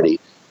minority,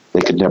 they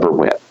could never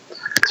win.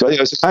 So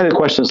it's the kind of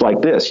questions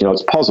like this,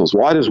 it's puzzles.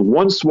 Why does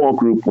one small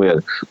group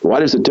win? Why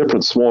does a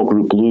different small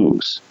group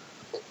lose?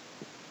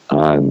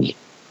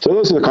 So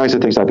those are the kinds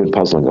of things I've been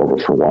puzzling over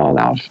for a while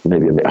now.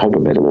 I hope I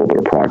made a little bit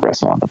of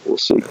progress on them. We'll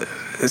see.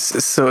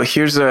 So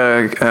here's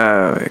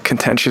a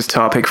contentious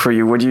topic for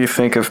you. What do you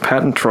think of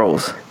patent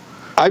trolls?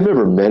 I've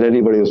never met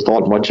anybody who's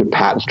thought much of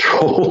patent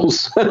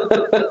trolls,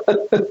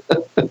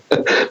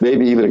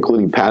 maybe even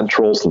including patent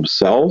trolls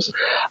themselves.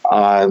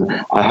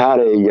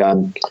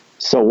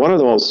 So one of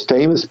the most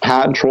famous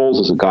patent trolls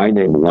is a guy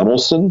named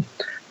Lemelson.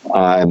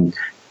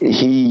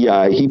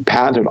 He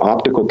patented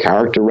optical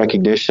character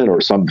recognition,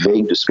 or some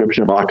vague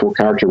description of optical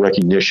character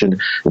recognition,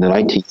 in the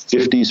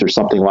 1950s or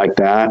something like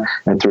that.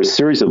 And through a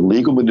series of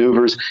legal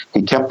maneuvers,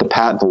 he kept the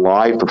patent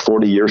alive for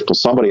 40 years till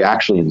somebody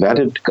actually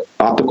invented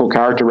optical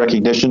character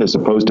recognition, as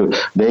opposed to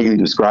vaguely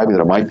describing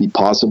that it might be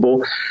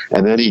possible.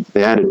 And then he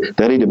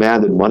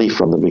demanded money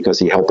from them because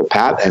he held the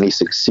patent, and he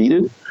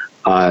succeeded.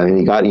 And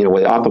he got,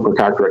 optical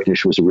character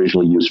recognition was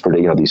originally used for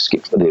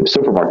the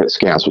supermarket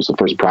scans, was the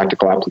first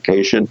practical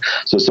application.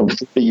 So some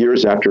 50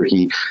 years after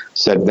he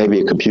said maybe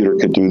a computer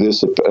could do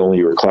this, if only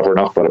you were clever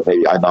enough, but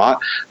maybe I'm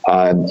not,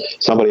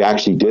 somebody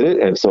actually did it.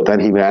 And so then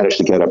he managed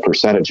to get a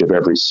percentage of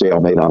every sale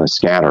made on a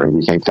scanner and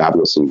became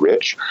fabulously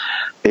rich.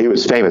 He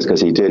was famous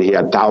because he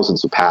had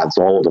thousands of patents,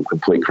 all of them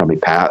complete crummy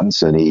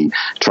patents, and he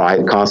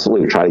tried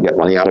constantly to try to get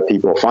money out of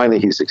people. Finally,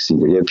 he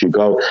succeeded. If you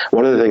go,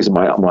 one of the things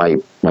my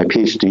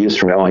PhD is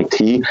from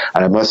MIT,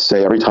 and I must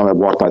say, every time I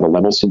walk by the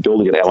Lemelson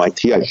building at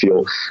MIT, I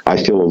feel a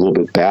little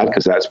bit bad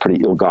because that's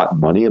pretty ill-gotten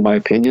money, in my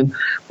opinion.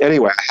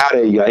 Anyway, I had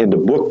in the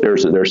book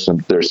there's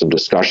some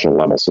discussion of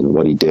Lemelson and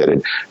what he did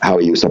and how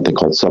he used something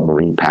called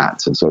submarine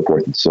patents and so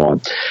forth and so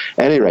on.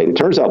 At any rate, it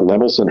turns out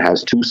Lemelson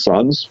has two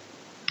sons,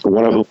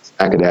 one of whom is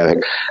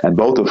academic, and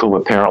both of whom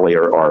apparently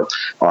are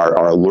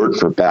alert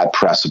for bad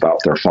press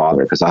about their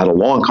father, because I had a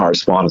long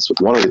correspondence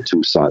with one of the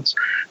two sons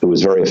who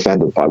was very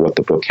offended by what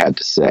the book had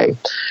to say.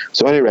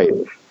 So at any rate,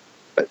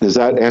 does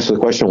that answer the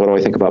question, what do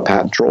I think about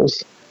patent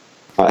trolls?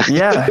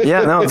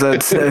 No,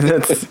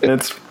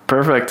 that's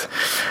perfect.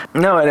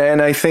 No,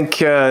 and I think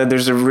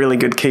there's a really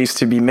good case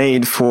to be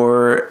made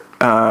for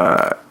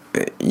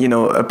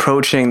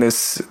approaching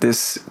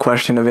this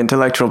question of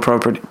intellectual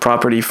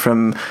property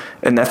from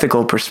an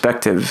ethical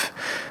perspective.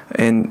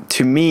 And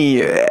to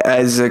me,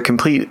 as a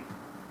complete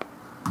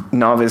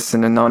novice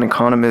and a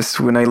non-economist,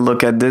 when I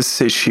look at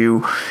this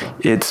issue,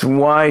 it's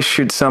why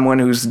should someone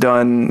who's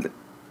done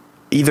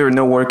either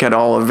no work at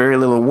all or very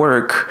little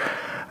work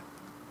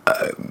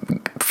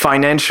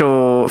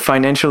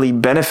financially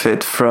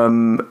benefit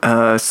from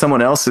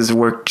someone else's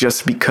work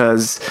just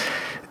because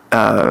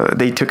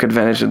they took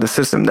advantage of the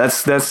system?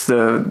 That's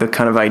the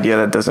kind of idea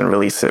that doesn't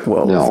really sit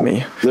well with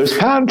me. There's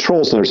patent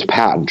trolls and there's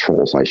patent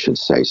trolls, I should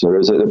say. So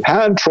there's a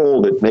patent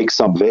troll that makes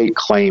some vague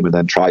claim and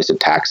then tries to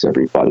tax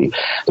everybody.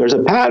 There's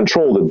a patent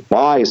troll that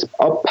buys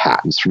up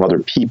patents from other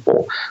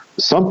people,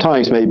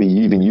 sometimes maybe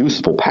even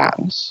useful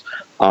patents,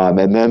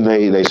 and then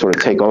they sort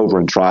of take over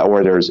and try.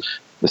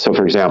 So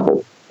for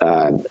example,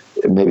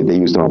 maybe they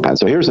use their own patent.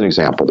 So here's an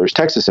example. There's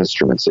Texas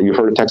Instruments. You've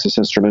heard of Texas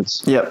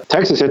Instruments? Yep.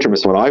 Texas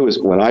Instruments, when I was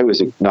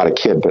not a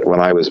kid, but when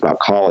I was about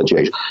college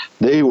age,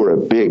 they were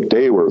very,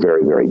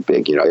 very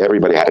big.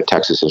 Everybody had a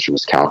Texas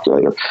Instruments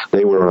calculator.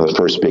 They were one of the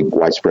first big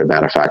widespread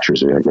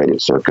manufacturers of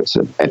integrated circuits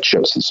and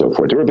chips and so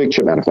forth. They were a big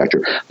chip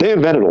manufacturer. They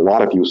invented a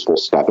lot of useful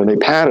stuff, and they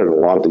patented a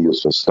lot of the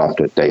useful stuff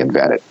that they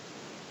invented.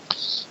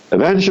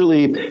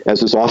 Eventually,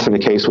 as is often the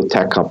case with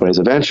tech companies,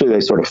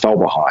 they sort of fell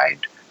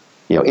behind.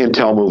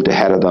 Intel moved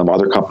ahead of them,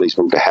 other companies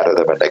moved ahead of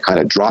them, and they kind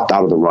of dropped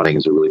out of the running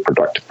as a really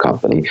productive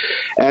company.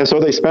 And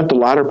so they spent the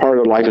latter part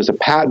of their life as a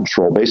patent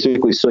troll,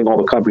 basically suing all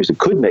the companies that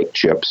could make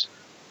chips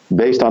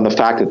based on the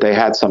fact that they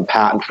had some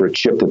patent for a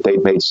chip that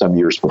they'd made some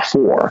years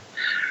before.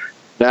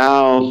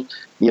 Now,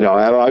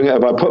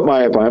 if I put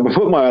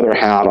my other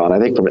hat on, I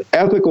think from an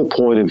ethical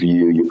point of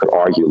view, you could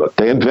argue, look,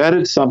 they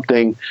invented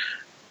something.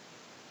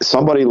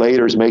 Somebody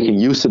later is making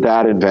use of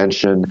that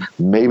invention.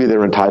 Maybe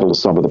they're entitled to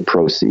some of the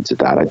proceeds of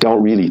that. I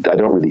don't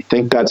really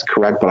think that's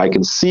correct, but I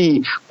can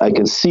see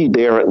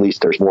there at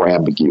least there's more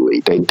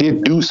ambiguity. They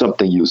did do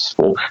something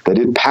useful. They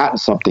did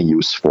patent something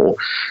useful,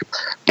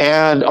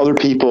 and other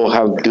people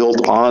have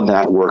built on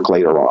that work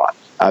later on.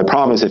 I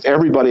promise, if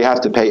everybody has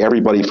to pay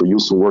everybody for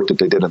useful work that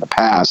they did in the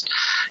past,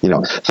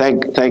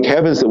 thank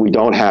heavens that we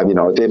don't have.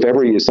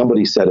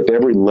 Somebody said if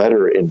every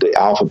letter in the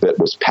alphabet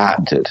was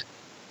patented,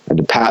 and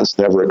the patents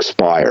never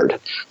expired.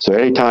 So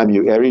every time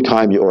you,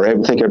 or I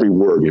think every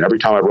word, every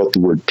time I wrote the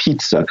word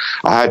pizza,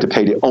 I had to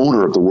pay the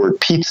owner of the word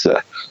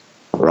pizza,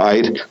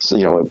 right? So,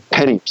 a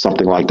penny,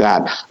 something like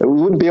that. And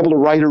we wouldn't be able to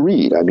write or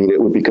read. I mean,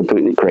 it would be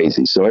completely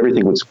crazy. So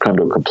everything would come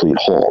to a complete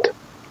halt.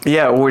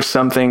 Yeah, or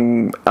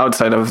something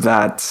outside of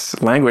that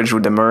language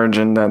would emerge,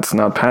 and that's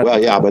not patented.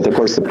 Well, yeah, but of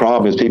course the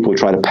problem is people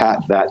try to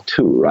patent that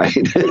too, right?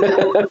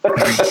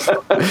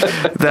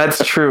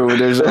 That's true.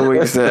 There's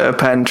always a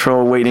patent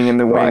troll waiting in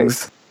the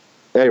wings. Right.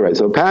 Anyway,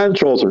 so patent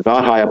trolls are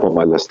not high up on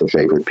my list of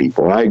favorite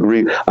people. And I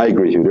agree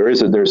with you.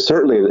 There's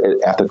certainly an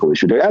ethical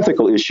issue. The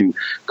ethical issue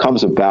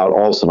comes about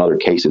also in other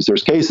cases.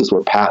 There's cases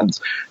where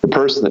the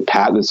person that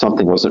patented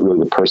something wasn't really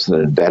the person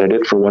that invented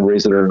it for one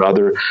reason or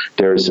another.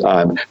 There's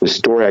the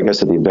story, I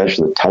guess, of the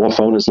invention of the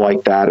telephone is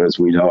like that. As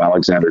we know,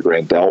 Alexander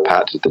Graham Bell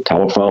patented the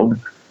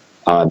telephone.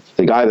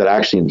 The guy that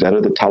actually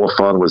invented the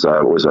telephone was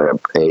an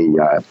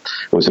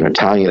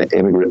Italian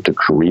immigrant to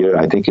Korea.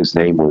 I think his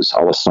name was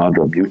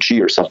Alessandro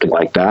Mucci or something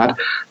like that.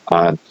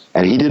 And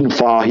he didn't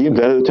file. He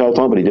invented the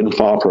telephone, but he didn't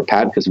file for a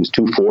patent because it was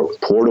too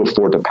poor to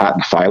afford the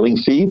patent filing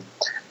fee.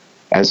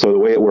 And so the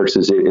way it works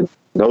is in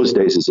those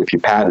days is if you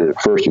patented it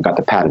first, you got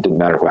the patent. It didn't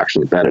matter who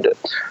actually invented it.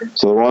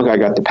 So the wrong guy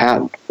got the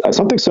patent.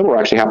 Something similar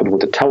actually happened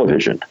with the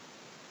television.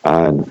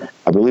 I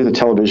believe the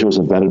television was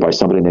invented by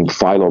somebody named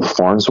Philo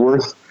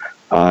Farnsworth.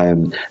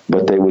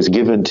 But it was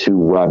given, I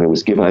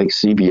think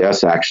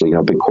CBS actually,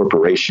 a big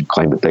corporation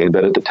claimed that they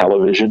invented the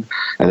television,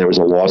 and there was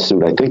a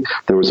lawsuit. I think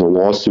there was a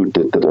lawsuit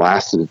that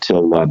lasted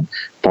until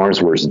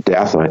Farnsworth's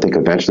death, and I think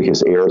eventually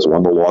his heirs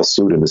won the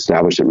lawsuit and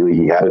established that really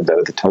he had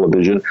invented the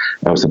television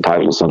and was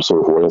entitled to some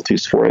sort of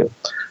royalties for it.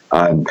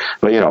 But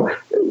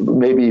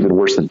maybe even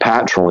worse than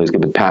patent trolling is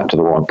giving patent to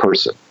the wrong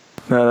person.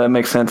 No, that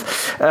makes sense.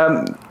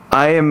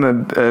 I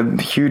am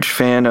a huge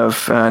fan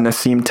of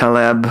Nassim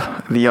Taleb,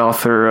 the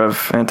author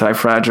of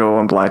Anti-Fragile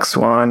and Black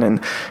Swan, and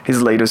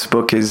his latest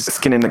book is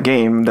Skin in the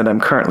Game that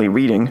I'm currently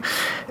reading.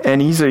 And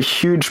he's a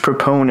huge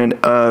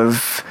proponent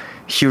of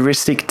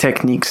heuristic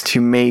techniques to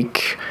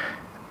make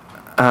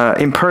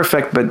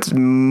imperfect but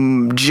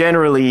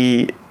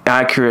generally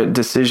accurate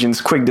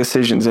decisions, quick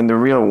decisions in the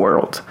real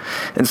world.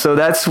 And so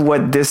that's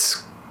what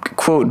this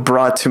quote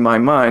brought to my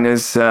mind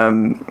is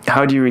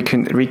how do you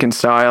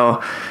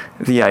reconcile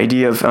the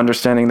idea of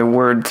understanding the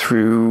word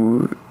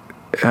through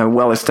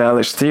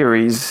well-established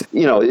theories?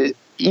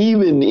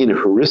 Even in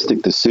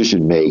heuristic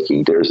decision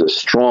making, there's a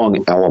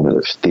strong element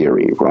of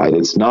theory, right?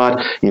 It's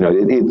not, it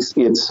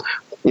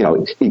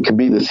can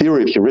be the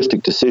theory of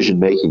heuristic decision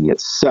making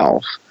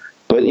itself,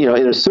 but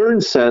in a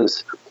certain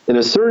sense,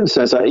 there's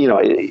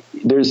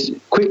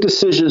quick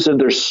decisions and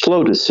there's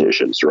slow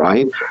decisions,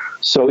 right?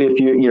 So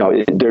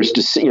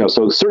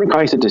so certain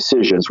kinds of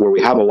decisions where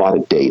we have a lot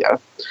of data,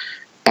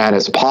 and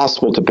it's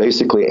possible to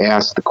basically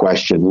ask the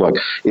question: look,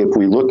 if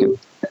we look at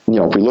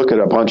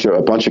a bunch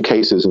of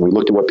cases and we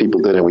looked at what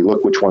people did and we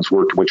look which ones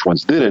worked, which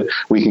ones didn't,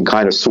 we can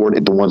kind of sort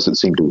the ones that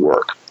seem to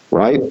work,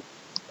 right?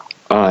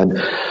 But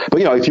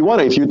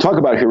if you talk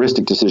about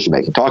heuristic decision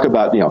making, talk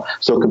about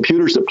so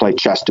computers that play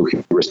chess do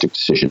heuristic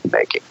decision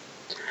making.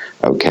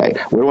 Okay,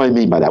 what do I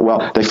mean by that?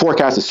 Well, they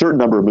forecast a certain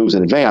number of moves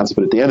in advance,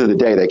 but at the end of the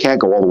day, they can't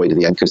go all the way to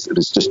the end because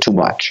it's just too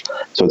much.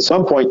 So at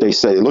some point, they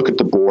look at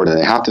the board and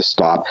they have to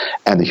stop.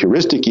 And the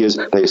heuristic is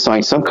they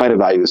assign some kind of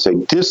value to say,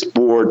 this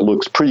board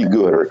looks pretty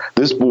good or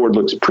this board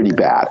looks pretty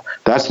bad.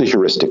 That's the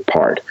heuristic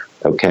part.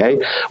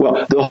 Okay,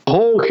 well,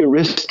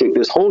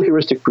 this whole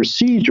heuristic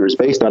procedure is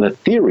based on a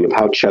theory of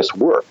how chess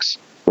works.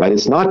 Right?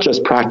 It's not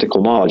just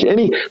practical knowledge.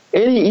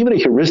 Even a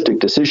heuristic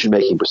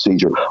decision-making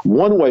procedure,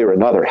 one way or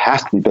another,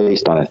 has to be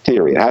based on a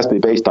theory. It has to be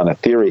based on a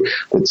theory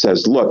that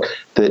says, look,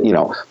 a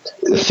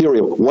theory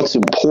of what's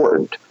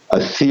important,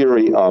 a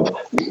theory of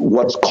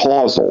what's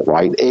causal,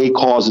 right? A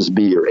causes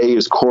B, or A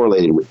is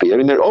correlated with B. I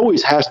mean, there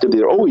always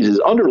is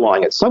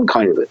underlying it some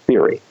kind of a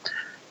theory.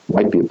 It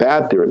might be a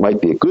bad theory. It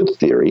might be a good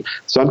theory.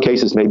 In some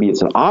cases, maybe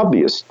it's an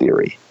obvious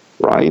theory,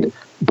 right?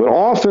 But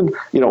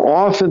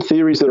often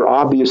theories that are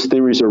obvious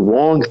theories are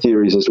wrong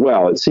theories as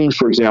well. It seems,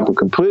 for example,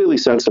 completely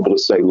sensible to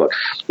say, look,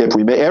 if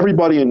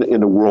everybody in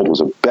the world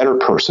was a better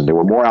person, they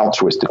were more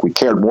altruistic, we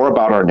cared more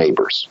about our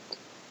neighbors,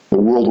 the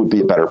world would be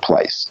a better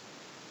place.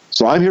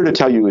 So I'm here to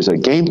tell you, as a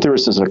game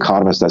theorist, as an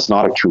economist, that's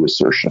not a true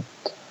assertion.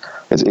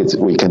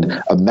 We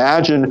can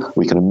imagine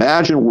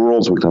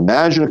worlds, we can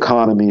imagine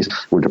economies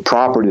where the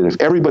property, that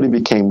if everybody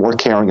became more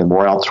caring and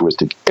more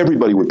altruistic,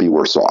 everybody would be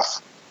worse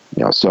off.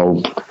 So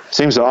it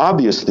seems an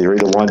obvious theory,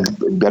 the one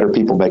better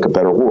people make a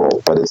better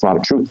world, but it's not a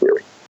true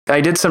theory.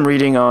 I did some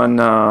reading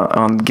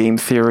on game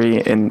theory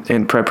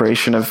in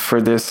preparation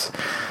for this,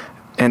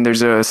 and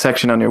there's a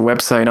section on your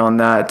website on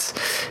that.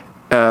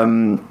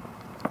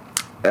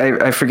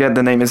 I forget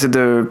the name. Is it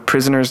the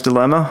Prisoner's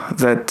Dilemma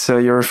that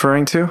you're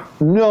referring to?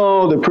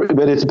 No,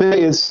 but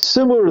it's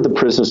similar to the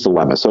Prisoner's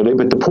Dilemma. So,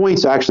 but the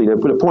point's actually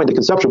the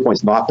conceptual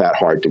point's not that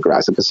hard to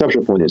grasp. The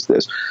conceptual point is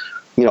this.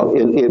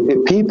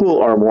 If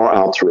people are more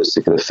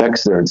altruistic, it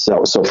affects their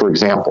self. So, for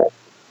example,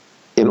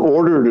 in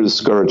order to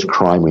discourage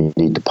crime, we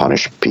need to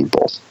punish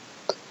people,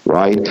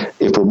 right?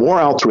 If we're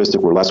more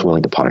altruistic, we're less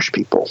willing to punish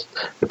people.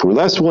 If we're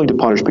less willing to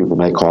punish people, it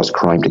may cause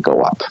crime to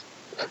go up.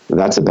 And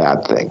that's a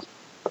bad thing,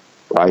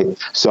 right?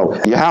 So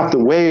you have to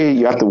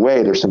weigh.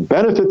 There's some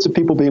benefits of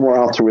people being more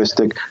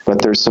altruistic,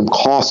 but there's some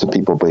costs of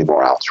people being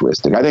more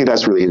altruistic. I think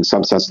that's really, in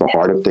some sense, the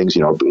heart of things.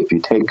 If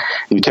you take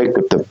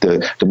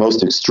the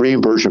most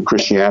extreme version of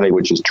Christianity,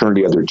 which is turn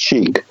the other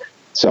cheek.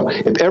 So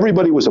if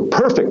everybody was a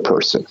perfect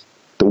person,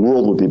 the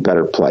world would be a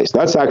better place.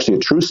 That's actually a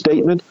true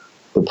statement.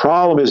 The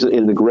problem is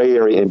in the gray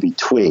area in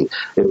between.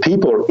 If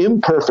people are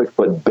imperfect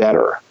but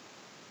better,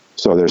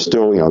 so there's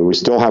still, we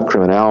still have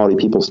criminality.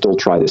 People still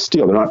try to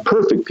steal. They're not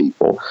perfect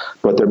people,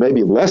 but they're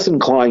maybe less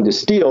inclined to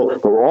steal,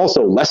 but we're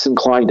also less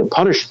inclined to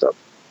punish them,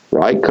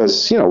 right?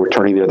 Because, we're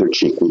turning the other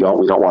cheek. We don't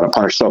want to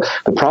punish. So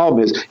the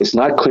problem is it's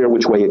not clear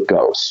which way it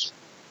goes.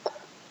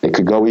 It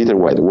could go either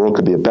way. The world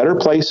could be a better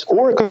place,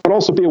 or it could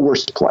also be a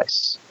worse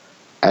place.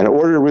 And in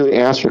order to really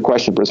answer the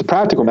question, but as a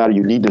practical matter,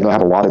 you need to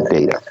have a lot of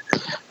data.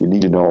 You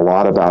need to know a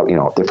lot about,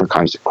 different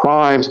kinds of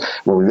crimes.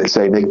 When we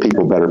say make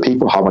people better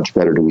people, how much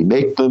better do we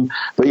make them?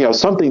 But,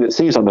 something that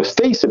seems on the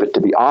face of it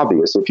to be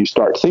obvious, if you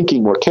start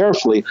thinking more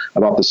carefully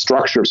about the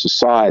structure of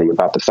society,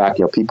 about the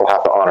fact, people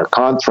have to honor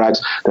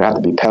contracts, there have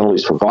to be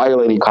penalties for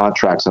violating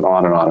contracts, and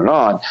on and on and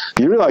on,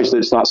 you realize that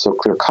it's not so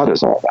clear-cut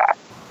as all that.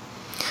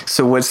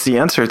 So what's the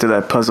answer to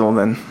that puzzle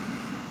then?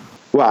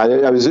 Well,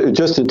 I was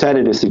just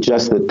intended to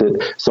suggest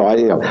that so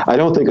I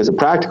don't think as a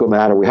practical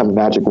matter we have a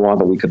magic wand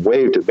that we can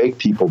wave to make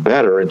people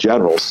better in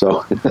general.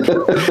 So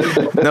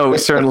no, we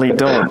certainly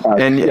don't.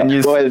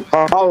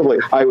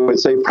 I would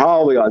say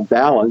probably on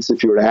balance,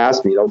 if you were to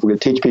ask me, if we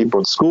could teach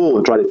people in school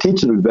and try to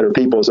teach them to be better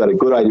people, is that a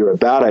good idea or a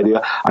bad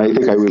idea? I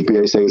think I would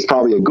be saying it's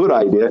probably a good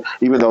idea,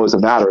 even though as a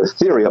matter of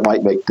theory it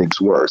might make things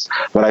worse.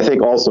 But I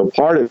think also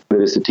part of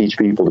it is to teach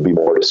people to be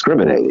more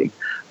discriminating.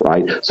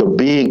 right? So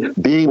being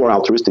more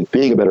altruistic,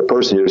 being a better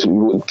person is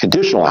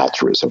conditional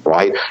altruism,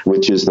 right?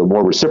 Which is the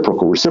more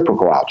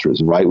reciprocal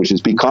altruism, right? Which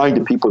is be kind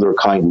to people that are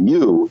kind to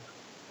you,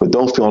 but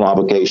don't feel an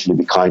obligation to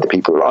be kind to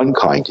people that are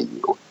unkind to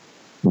you.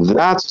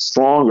 That's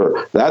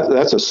stronger.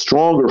 That's a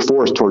stronger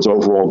force towards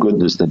overall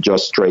goodness than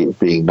just straight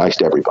being nice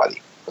to everybody,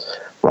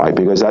 right?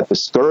 Because that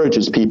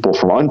discourages people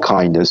from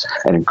unkindness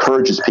and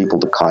encourages people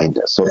to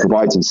kindness. So it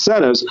provides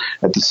incentives.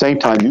 At the same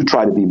time, you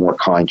try to be more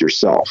kind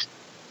yourself,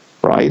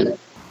 right?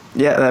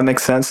 Yeah, that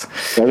makes sense.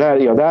 And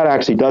that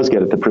actually does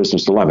get at the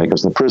prisoner's dilemma,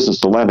 because in the prisoner's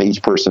dilemma,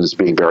 each person is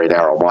being very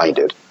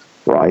narrow-minded,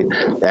 right?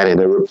 And in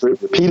the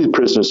repeated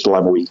prisoner's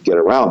dilemma, we can get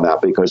around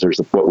that, because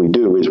what we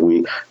do is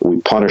we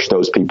punish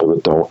those people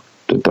that don't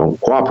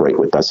cooperate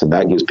with us, and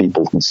that gives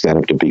people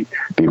incentive to be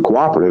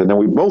cooperative, and then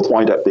we both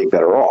wind up being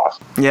better off.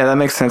 Yeah, that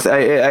makes sense.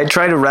 I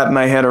try to wrap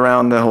my head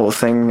around the whole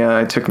thing.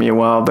 It took me a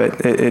while,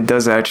 but it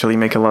does actually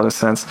make a lot of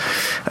sense.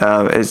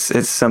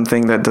 It's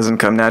something that doesn't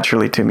come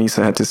naturally to me,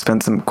 so I had to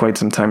spend quite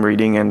some time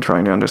reading and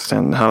trying to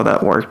understand how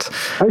that worked.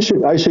 I should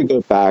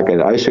go back. I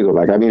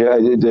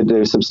mean,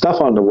 there's some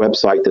stuff on the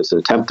website that's an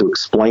attempt to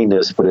explain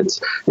this, but I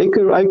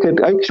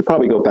should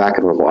probably go back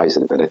and revise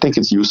it a bit. I think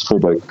it's useful,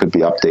 but it could be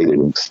updated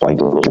and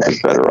explained a little bit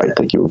better. I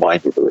think you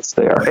remind me that it's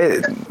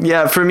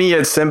there. For me,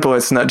 it's simple.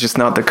 It's not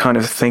the kind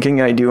of thinking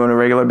I do on a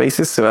regular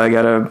basis. So I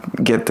gotta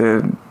get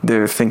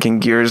the thinking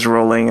gears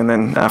rolling, and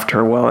then after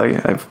a while,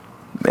 I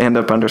end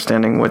up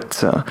understanding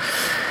what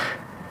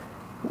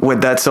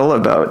that's all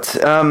about.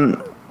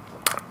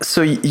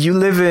 So you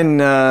live in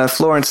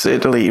Florence,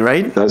 Italy,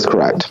 right? That's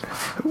correct.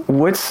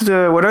 What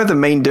are the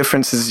main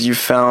differences you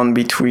found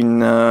between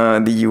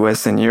the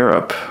U.S. and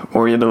Europe,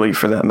 or Italy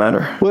for that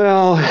matter?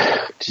 Well,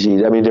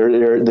 I mean,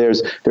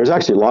 there's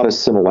actually a lot of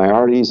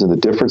similarities, and the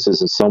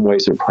differences in some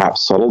ways are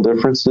perhaps subtle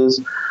differences.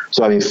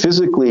 So I mean,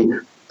 physically,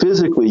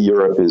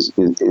 Europe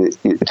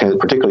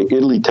particularly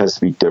Italy tends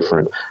to be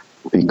different,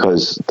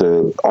 because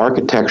the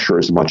architecture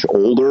is much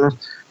older,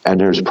 and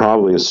there's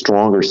probably a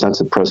stronger sense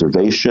of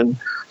preservation.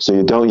 So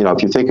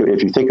if you think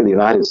of the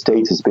United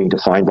States as being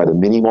defined by the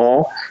mini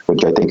mall,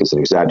 which I think is an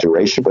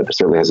exaggeration, but it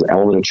certainly has an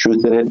element of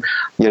truth in it.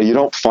 You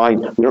don't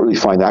really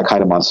find that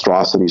kind of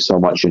monstrosity so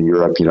much in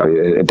Europe. In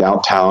a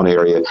downtown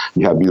area,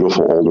 you have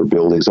beautiful older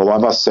buildings. Although I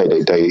must say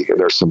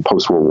there's some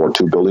post-World War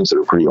II buildings that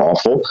are pretty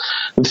awful.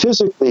 And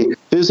physically,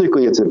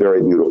 it's a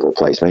very beautiful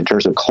place. I mean, in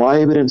terms of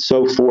climate and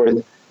so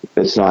forth,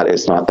 it's not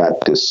that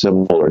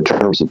dissimilar. In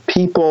terms of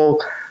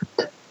people,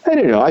 I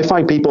don't know. I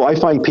find people.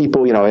 There's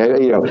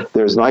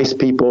nice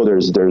people.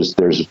 There's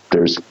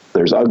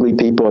ugly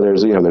people.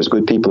 There's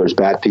good people. There's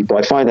bad people.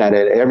 I find that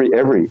at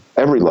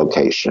every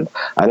location.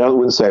 I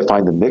wouldn't say I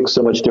find the mix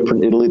so much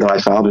different in Italy than I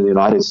found in the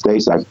United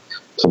States. I've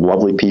some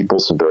lovely people,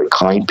 some very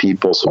kind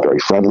people, some very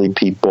friendly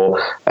people,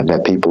 and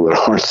met people that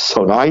aren't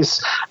so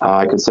nice.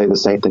 I could say the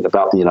same thing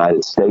about the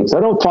United States.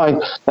 I don't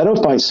find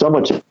so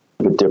much of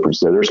a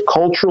difference there. There's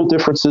cultural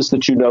differences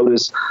that you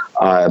notice.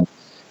 For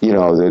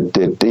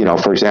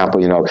example,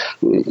 you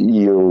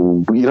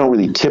don't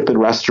really tip in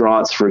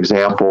restaurants, for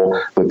example,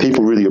 but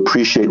people really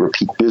appreciate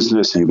repeat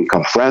business, and you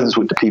become friends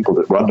with the people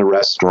that run the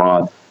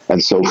restaurant,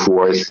 and so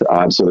forth.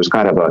 So there's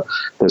kind of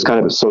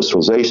a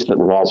socialization that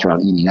revolves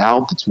around eating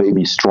out that's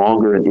maybe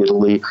stronger in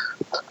Italy.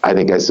 I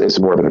think it's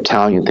more of an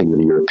Italian thing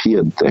than a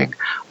European thing.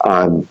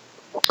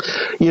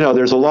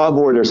 There's a lot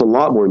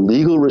more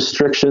legal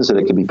restrictions, and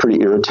it can be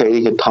pretty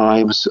irritating at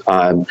times.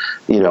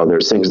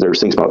 There's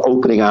things about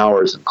opening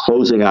hours and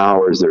closing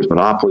hours. There's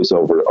monopolies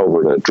over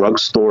the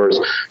drugstores.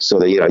 So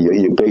that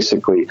you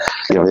basically,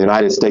 in the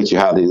United States,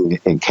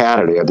 in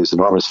Canada, you have these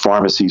enormous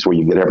pharmacies where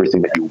you get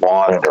everything that you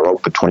want, and they're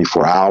open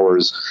 24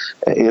 hours.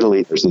 In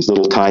Italy, there's these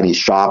little tiny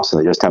shops,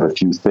 and they just have a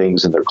few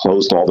things, and they're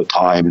closed all the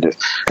time. And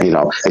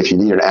if you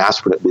need an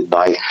aspirin at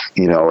midnight,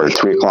 or at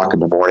 3:00 in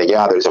the morning,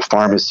 there's a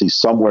pharmacy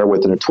somewhere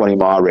within a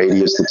 20-mile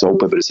radius that's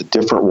open, but it's a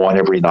different one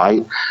every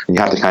night, and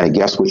you have to kind of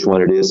guess which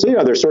one it is.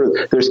 So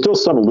there's still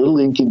some little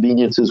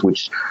inconveniences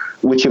which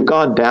have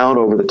gone down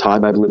over the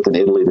time I've lived in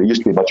Italy. There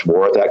used to be much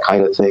more of that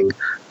kind of thing.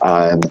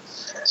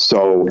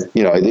 So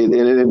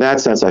in that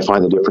sense, I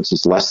find the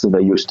differences less than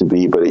they used to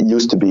be, but it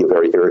used to be a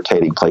very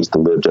irritating place to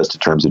live just in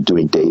terms of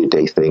doing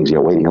day-to-day things,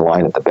 waiting in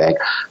line at the bank,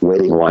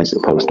 waiting in lines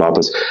at the post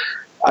office.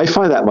 I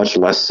find that much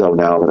less so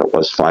now than it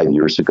was 5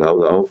 years ago,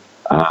 though.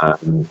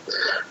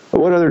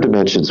 What other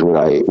dimensions would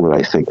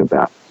I think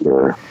about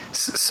here?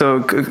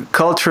 So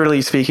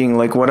culturally speaking,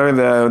 what are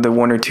the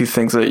one or two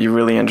things that you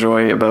really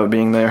enjoy about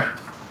being there?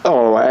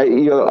 Oh,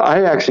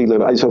 I actually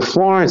live. So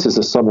Florence is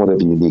a somewhat of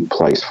a unique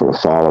place for the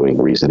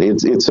following reason.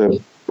 It's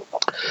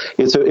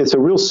a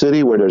real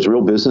city where there's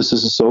real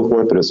businesses and so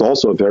forth, but it's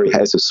also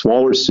it's a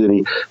smaller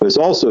city, but it's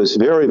also this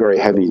very, very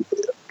heavy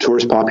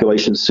tourist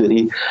population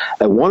city.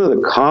 And one of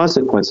the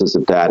consequences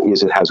of that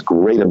is it has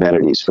great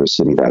amenities for a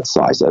city that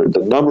size.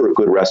 The number of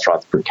good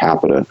restaurants per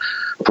capita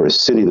for a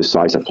city the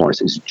size of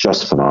Florence is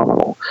just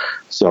phenomenal.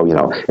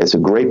 So, it's a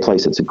great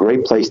place. It's a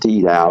great place to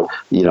eat out.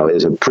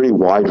 There's a pretty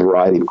wide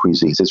variety of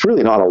cuisines. It's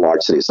really not a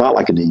large city. It's not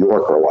like a New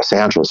York or Los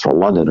Angeles or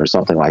London or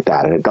something like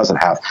that. And it doesn't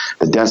have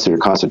the density or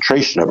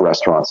concentration of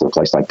restaurants in a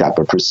place like that.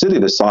 But for a city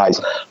the size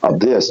of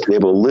this, to be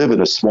able to live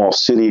in a small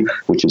city,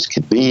 which is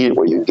convenient,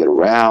 where you can get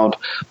around,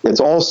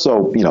 it's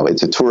also,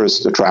 it's a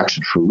tourist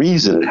attraction for a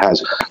reason. It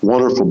has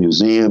wonderful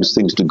museums,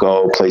 things to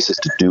go, places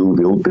to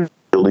do,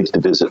 buildings to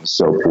visit, and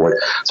so forth.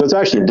 So it's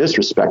actually, in this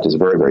respect, is a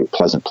very, very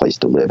pleasant place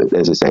to live.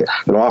 As I say,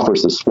 it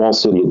offers the small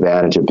city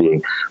advantage of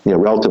being,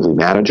 relatively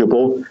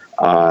manageable,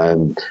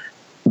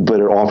 but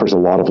it offers a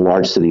lot of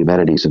large city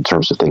amenities in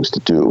terms of things to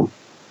do.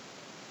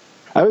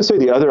 I would say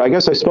the other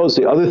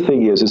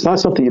thing is, it's not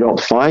something you don't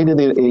find in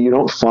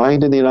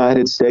the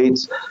United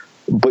States,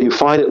 but you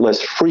find it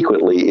less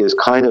frequently, is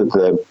kind of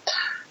the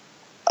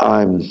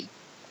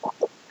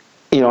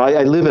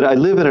I live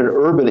in an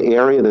urban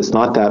area that's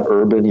not that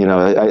urban.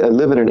 I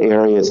live in an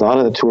area, it's not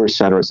in the tourist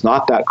center, it's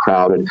not that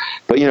crowded,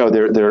 but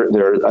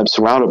I'm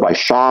surrounded by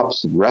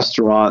shops and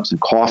restaurants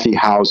and coffee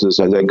houses.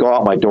 As I go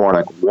out my door and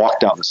I can walk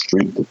down the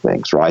street to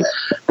things, right?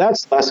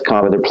 That's less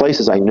common. There are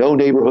places, I know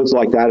neighborhoods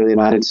like that in the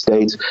United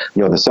States,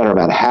 in the center of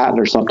Manhattan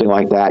or something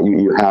like that,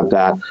 you have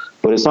that.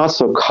 But it's not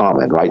so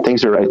common, right?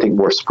 Things are, I think,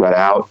 more spread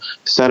out.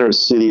 Center of the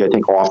city, I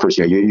think, offers,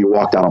 you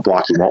walk down a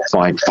block, you won't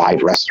find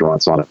 5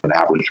 restaurants on an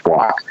average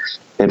block.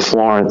 In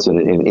Florence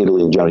and in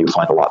Italy in general, you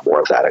find a lot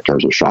more of that in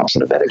terms of shops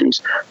and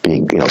amenities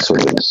being,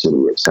 sort of in the city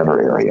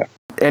center area.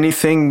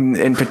 Anything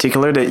in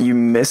particular that you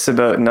miss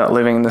about not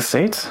living in the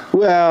States?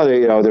 Well,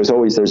 there's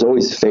always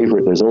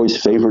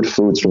favorite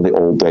foods from the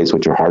old days,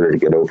 which are harder to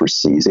get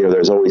overseas.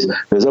 There's always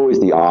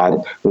the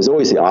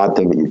odd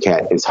thing that you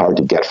can't. It's hard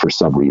to get for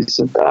some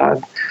reason.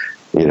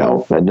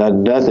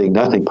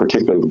 Nothing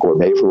particularly of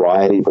gourmet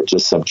variety, but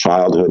just some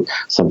childhood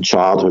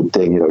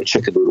thing,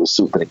 chicken noodle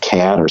soup in a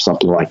can or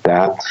something like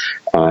that.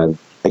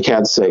 I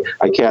can't say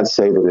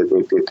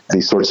that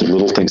these sorts of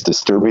little things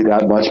disturb me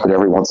that much, but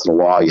every once in a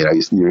while, you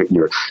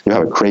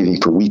have a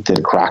craving for wheat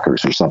thin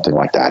crackers or something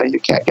like that, and you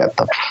can't get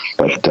them.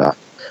 But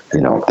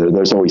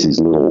there's always these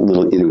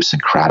little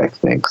idiosyncratic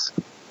things.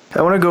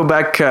 I want to go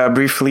back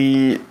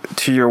briefly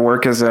to your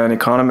work as an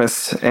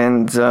economist,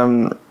 and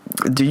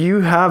do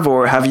you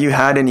have you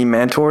had any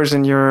mentors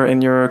in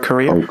your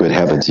career? Oh, good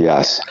heavens,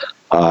 yes.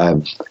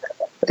 I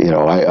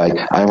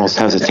almost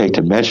hesitate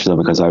to mention them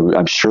because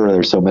I'm sure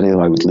there's so many of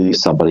them I would leave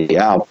somebody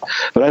out.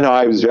 But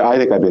I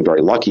think I've been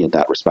very lucky in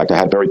that respect. I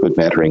had very good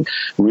mentoring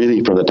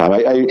really from the time.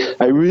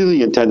 I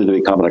really intended to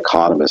become an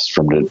economist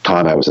from the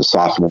time I was a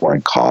sophomore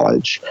in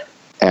college.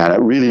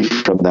 And really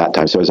from that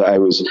time. So I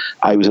was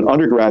an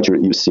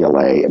undergraduate at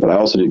UCLA, but I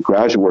also did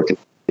graduate work in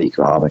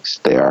economics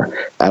there.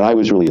 And I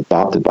was really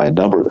adopted by a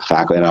number of the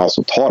faculty. And I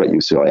also taught at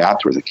UCLA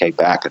afterwards. I came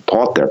back and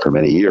taught there for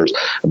many years.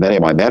 And many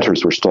of my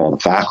mentors were still on the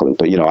faculty.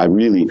 But,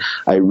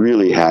 I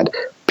really had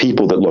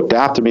people that looked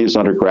after me as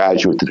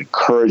undergraduate, that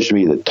encouraged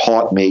me, that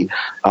taught me.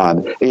 I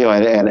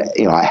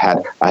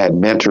had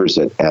mentors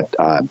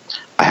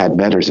I had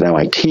mentors at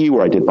MIT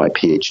where I did my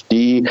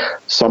PhD.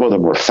 Some of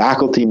them were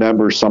faculty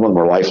members. Some of them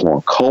were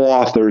lifelong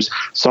co-authors.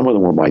 Some of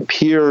them were my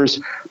peers.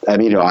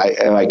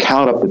 I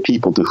count up the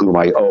people to whom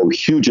I owe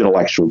huge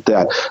intellectual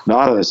debt,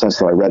 not in the sense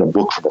that I read a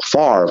book from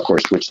afar, of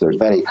course, which there's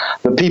many,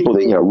 but people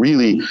that,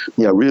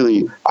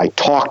 really I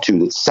talked to,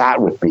 that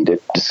sat with me,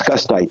 that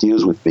discussed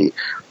ideas with me.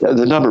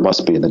 The number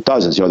must be in the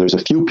dozens. There's a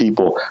few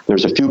people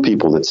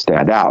that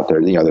stand out.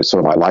 They're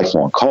sort of my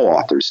lifelong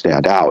co-authors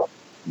stand out.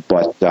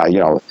 But,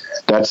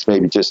 that's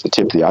maybe just the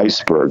tip of the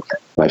iceberg.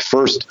 My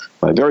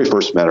very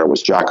first mentor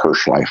was Jack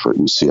Hirschleifer at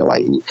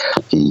UCLA.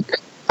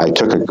 I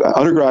took an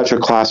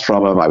undergraduate class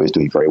from him. I was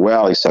doing very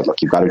well. He said,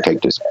 look, you've got to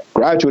take this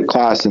graduate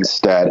class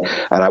instead.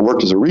 And I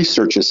worked as a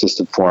research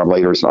assistant for him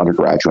later as an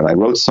undergraduate. I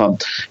wrote some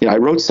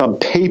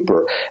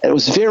paper, and it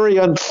was very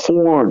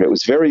unformed. It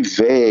was very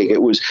vague.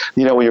 It was,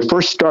 when you're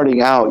first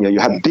starting out, you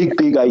have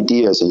big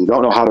ideas and you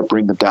don't know how to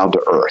bring them down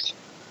to earth.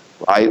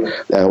 Right?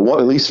 At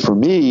least for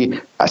me,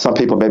 some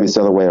people, maybe it's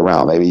the other way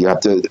around. Maybe you have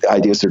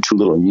ideas that are too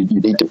little. You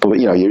need to put,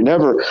 you're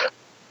never,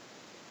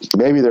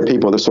 maybe there are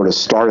people that sort of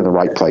start in the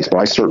right place, but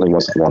I certainly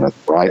wasn't one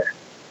of them, right?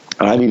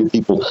 And I needed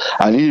people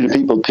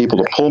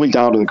to pull me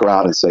down to the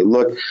ground and say,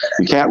 look,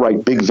 you can't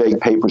write big, vague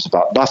papers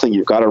about nothing.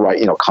 You've got to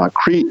write,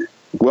 concrete,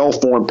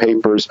 well-formed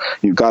papers.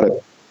 You've got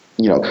to,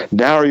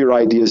 narrow your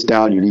ideas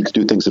down. You need to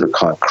do things that are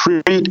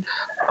concrete.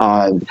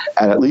 And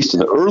at least in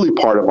the early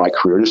part of my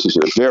career, this is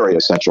a very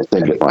essential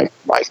thing that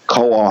my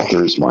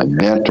co-authors, my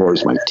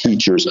mentors, my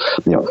teachers,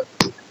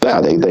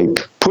 they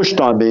pushed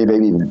on me,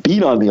 maybe even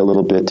beat on me a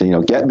little bit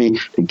to, get me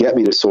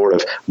to sort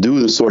of do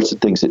the sorts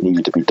of things that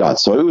needed to be done.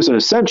 So it was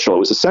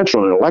essential in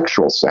an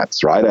intellectual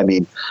sense, right? At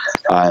the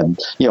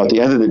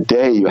end of the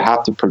day, you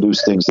have to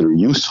produce things that are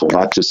useful,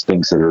 not just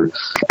things that are,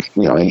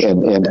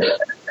 and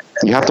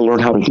you have to learn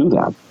how to do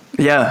that.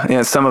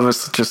 Yeah. Some of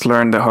us just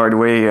learned the hard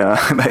way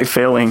by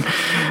failing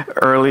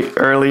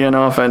early and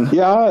often.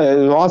 Yeah,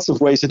 lots of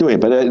ways to do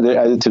it. But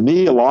to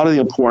me, a lot of the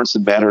importance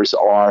of mentors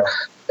are,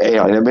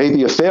 and it may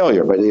be a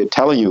failure, but they're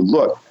telling you,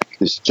 look,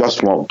 this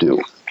just won't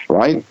do,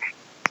 right?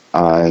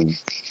 And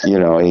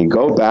you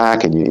go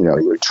back and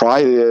you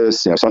try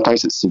this.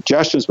 Sometimes it's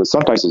suggestions, but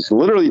sometimes it's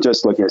literally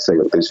just looking and saying,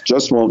 "Look, this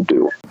just won't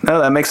do." No,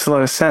 that makes a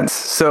lot of sense.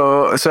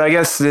 So I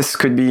guess this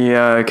could be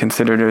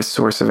considered a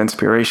source of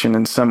inspiration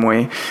in some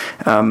way.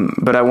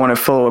 But I want to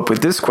follow up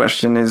with this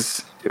question: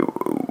 is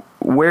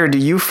where do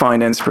you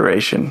find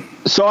inspiration?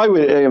 So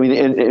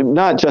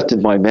not just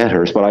in my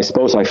mentors, but I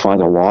suppose I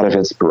find a lot of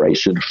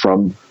inspiration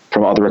from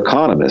other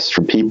economists,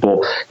 from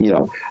people,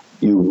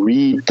 you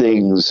read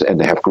things and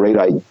they have great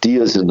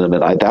ideas in them,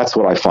 and that's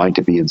what I find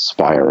to be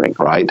inspiring,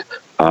 right?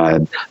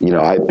 I've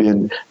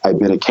been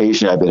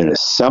in a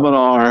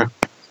seminar,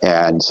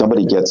 and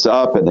somebody gets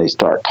up and they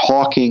start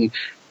talking,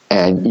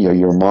 and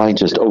your mind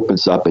just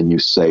opens up, and you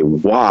say,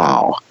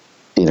 "Wow,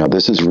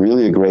 this is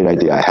really a great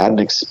idea. I hadn't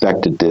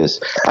expected this."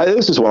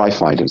 This is what I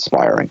find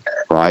inspiring,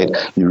 right?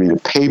 You read a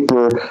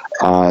paper,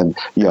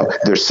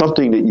 there's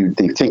something that you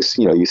think,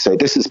 you say,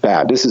 "This is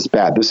bad, this is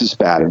bad, this is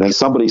bad." And then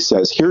somebody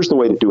says, "Here's the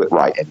way to do it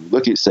right." And you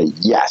look at it and say,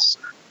 "Yes,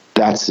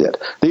 that's it."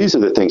 These are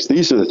the things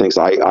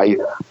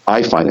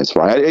I find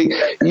inspiring.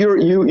 You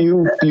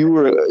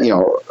were,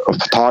 a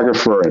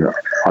photographer and an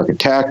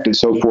architect and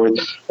so forth.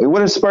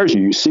 What inspires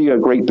you? You see a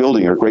great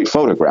building or a great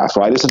photograph,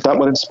 right? Isn't that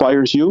what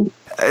inspires you?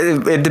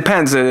 It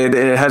depends. It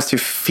has to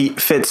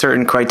fit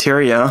certain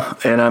criteria,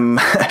 and I'm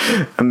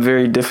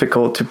very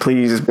difficult to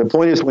please. The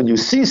point is, when you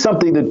see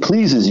something that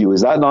pleases you,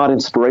 is that not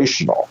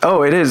inspirational?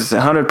 Oh, it is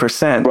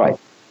 100%. Right.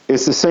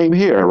 It's the same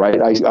here,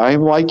 right?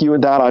 I'm like you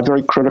in that I'm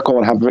very critical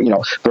and have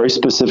very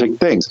specific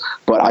things.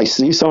 But I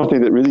see something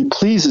that really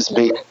pleases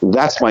me.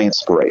 That's my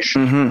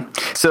inspiration.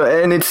 Mm-hmm. So,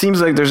 and it seems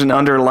like there's an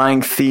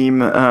underlying theme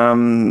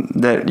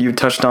that you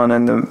touched on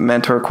in the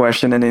mentor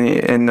question and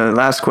in the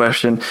last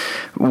question,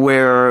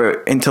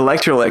 where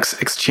intellectual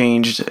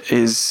exchange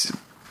is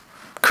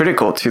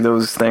critical to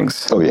those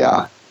things. Oh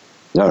yeah.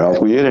 No.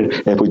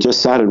 If we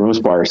just sat in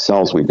rooms by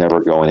ourselves, we'd never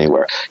go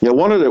anywhere.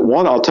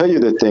 I'll tell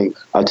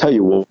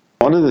you.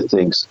 One of the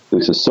things,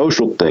 there's a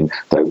social thing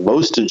that I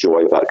most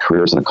enjoy about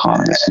career as an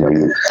economist.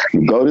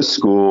 You go to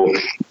school,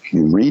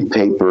 you read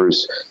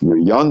papers, you're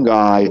a young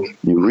guy,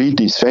 you read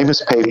these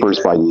famous papers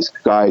by these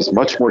guys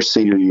much more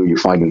senior than you, you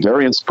find them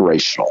very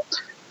inspirational.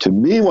 To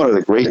me, one of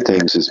the great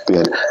things has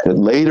been that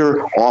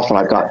later, often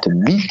I've got to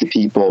meet the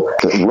people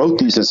that wrote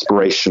these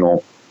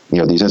inspirational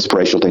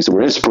things that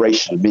were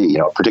inspiration to me,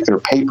 a particular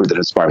paper that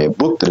inspired me, a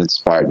book that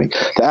inspired me,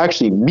 to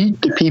actually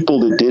meet the people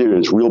that did it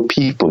as real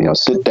people,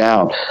 sit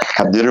down,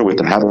 have dinner with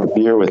them, have a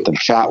beer with them,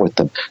 chat with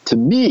them. To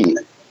me,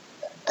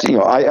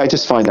 I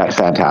just find that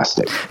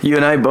fantastic. You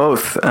and I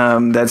both.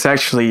 That's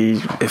actually,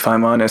 if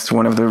I'm honest,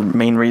 one of the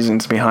main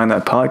reasons behind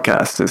that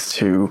podcast is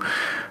to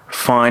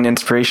find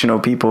inspirational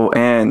people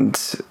and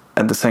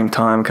at the same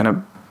time kind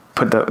of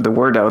put the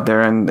word out there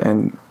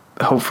and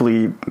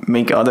hopefully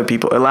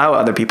allow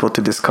other people to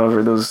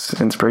discover those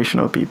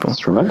inspirational people. It's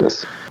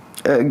tremendous.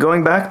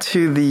 Going back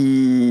to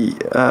the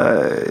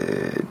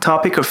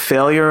topic of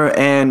failure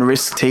and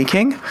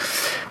risk-taking,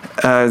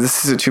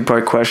 this is a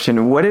two-part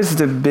question. What is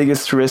the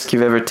biggest risk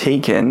you've ever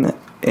taken,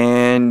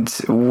 and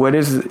what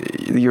is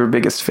your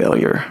biggest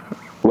failure?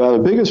 Well,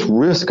 the biggest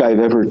risk I've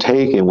ever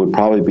taken would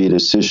probably be a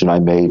decision I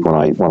made when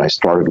I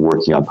started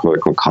working on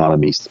political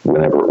economy,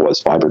 whenever it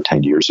was 5 or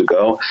 10 years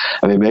ago.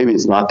 Maybe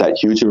it's not that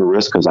huge of a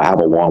risk because I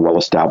have a long,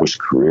 well-established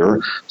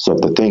career. So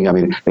at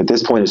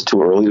this point, it's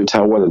too early to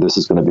tell whether this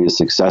is going to be a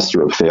success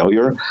or a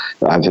failure.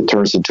 If it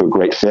turns into a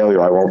great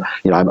failure, I won't.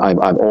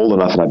 I'm old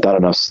enough and I've done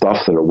enough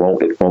stuff that it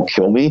won't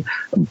kill me.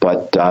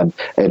 But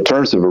in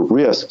terms of a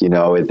risk, in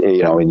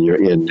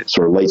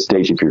sort of late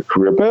stage of your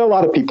career, but a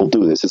lot of people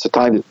do this. It's a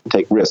time to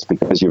take risks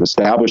because you've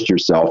established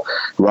yourself.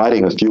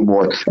 Writing a few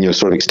more,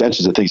 sort of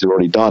extensions of things you've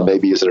already done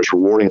maybe isn't as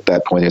rewarding at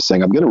that point as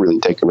saying, I'm going to really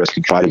take a risk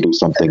and try to do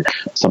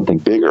something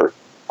bigger.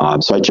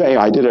 So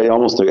I did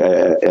almost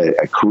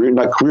a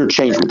career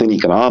change within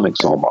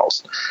economics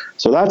almost.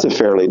 So that's a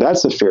fairly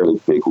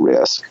big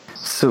risk.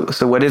 So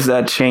what is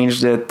that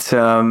change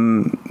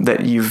that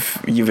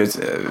you've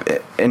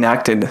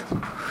enacted?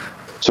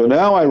 So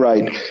now I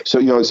write, so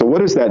what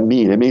does that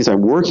mean? It means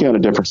I'm working on a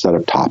different set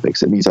of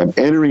topics. It means I'm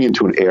entering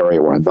into an area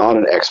where I'm not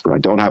an expert. I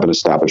don't have an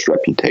established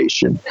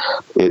reputation.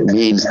 It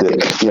means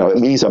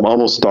that, I'm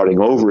almost starting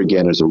over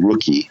again as a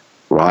rookie,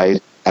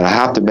 right? And I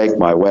have to make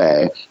my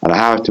way, and I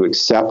have to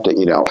accept that,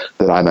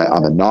 that I'm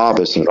a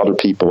novice, and other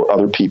people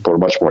are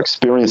much more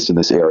experienced in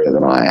this area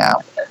than I am.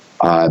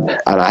 And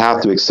I have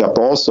to accept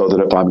also that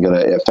if I'm going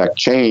to affect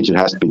change, it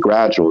has to be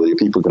gradual.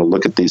 People are going to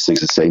look at these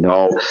things and say,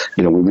 no,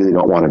 we really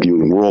don't want to view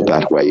the world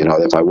that way.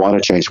 If I want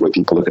to change the way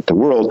people look at the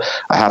world,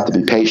 I have to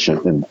be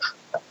patient, and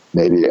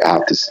maybe I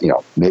have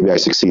to, maybe I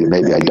succeed and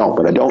maybe I don't,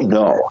 but I don't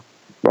know.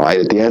 Right?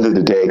 At the end of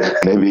the day,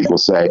 maybe people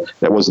say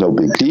that was no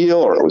big deal,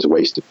 or it was a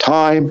waste of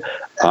time.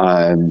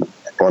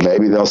 Or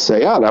maybe they'll say,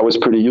 that was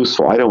pretty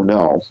useful. I don't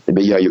know.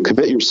 But you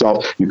commit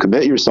yourself to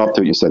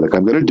it. You say, look,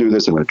 I'm going to do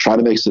this. I'm going to try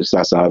to make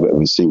success out of it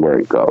and see where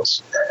it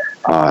goes.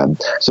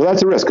 So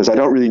that's a risk because I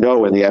don't really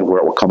know in the end where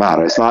it will come out.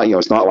 It's not,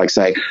 it's not like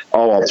saying,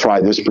 I'll try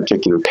this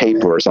particular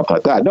paper or something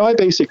like that. No, I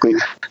basically,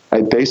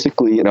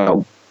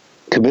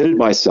 committed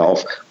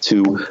myself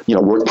to,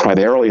 work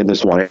primarily in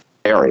this one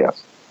area.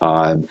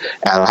 And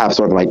I have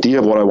sort of an idea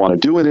of what I want to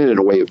do in it and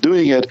a way of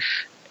doing it.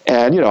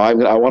 And,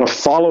 I want to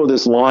follow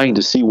this line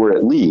to see where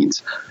it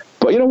leads.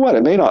 But you know what?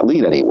 It may not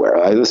lead anywhere.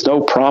 There's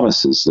no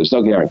promises. There's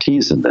no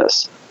guarantees in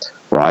this,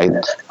 right?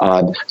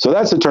 So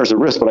that's in terms of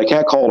risk, but I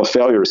can't call it a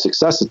failure or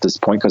success at this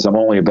point because I'm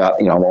only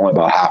about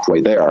halfway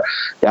there.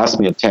 Ask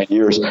me in 10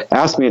 years,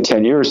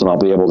 and I'll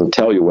be able to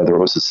tell you whether it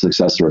was a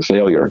success or a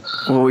failure.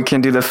 Well, we can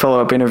do the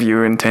follow-up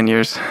interview in 10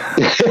 years.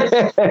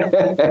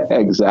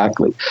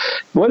 Exactly.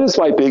 What is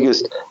my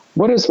biggest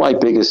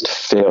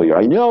failure?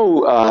 I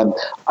know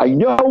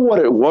what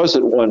it was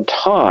at one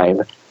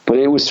time, but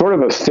it was sort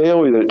of a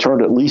failure that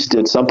turned at least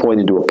at some point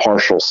into a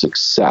partial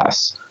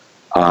success.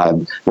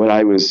 When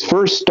I was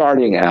first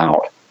starting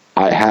out,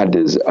 I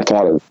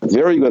thought a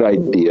very good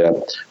idea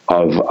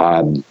of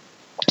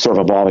sort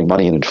of involving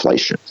money and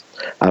inflation.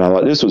 And I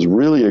thought this was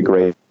really a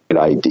great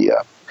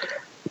idea.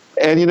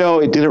 And,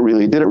 it didn't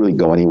really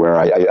go anywhere.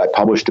 I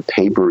published a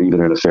paper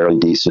even in a fairly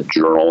decent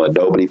journal, and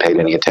nobody paid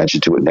any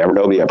attention to it.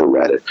 Nobody ever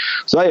read it.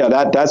 So,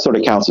 that sort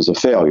of counts as a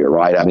failure,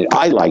 right? I mean,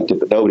 I liked it,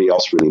 but nobody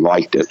else really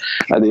liked it.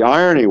 And the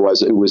irony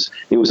was it was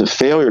a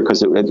failure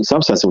because in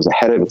some sense it was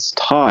ahead of its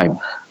time.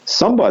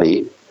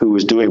 Somebody who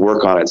was doing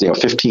work on it,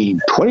 15,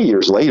 20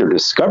 years later,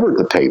 discovered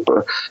the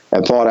paper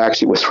and thought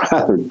actually was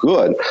rather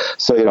good.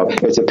 So,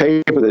 it's a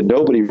paper that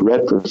nobody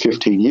read for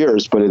 15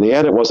 years, but in the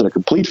end, it wasn't a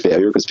complete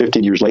failure because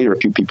 15 years later, a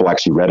few people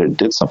actually read it and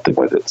did something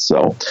with it.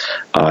 So,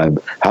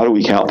 how do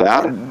we count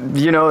that?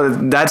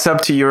 That's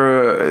up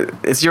to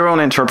it's your own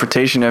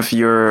interpretation of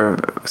your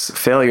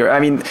failure. I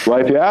mean, well,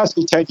 if you asked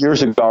me 10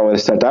 years ago, I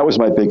said that was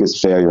my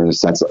biggest failure in the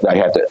sense that I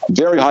had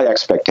very high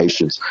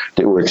expectations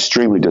that were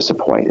extremely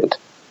disappointed.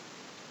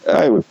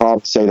 I would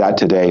probably say that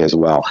today as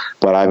well,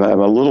 but I'm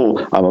a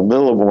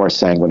little more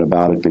sanguine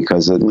about it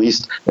because at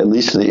least in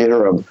the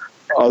interim,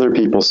 other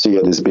people see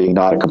it as being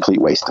not a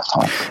complete waste of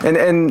time.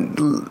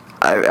 And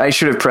I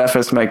should have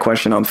prefaced my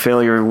question on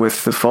failure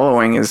with the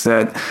following: is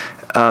that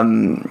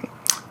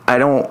I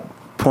don't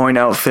point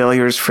out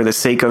failures for the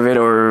sake of it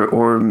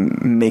or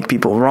make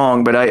people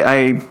wrong, but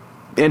I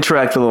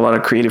interact with a lot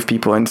of creative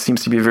people, and it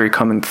seems to be a very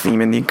common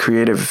theme in the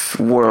creative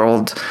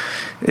world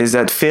is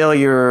that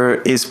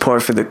failure is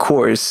part of the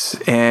course,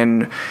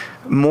 and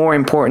more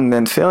important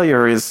than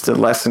failure is the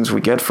lessons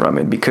we get from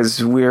it,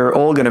 because we're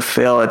all going to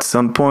fail at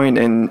some point,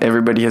 and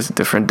everybody has a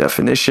different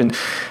definition.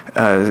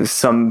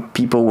 Some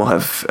people will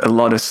have a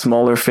lot of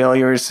smaller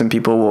failures, some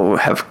people will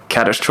have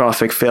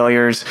catastrophic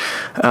failures,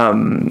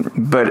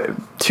 but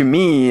to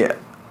me,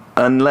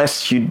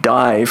 unless you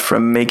die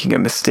from making a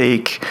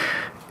mistake,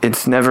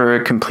 it's never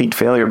a complete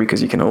failure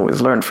because you can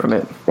always learn from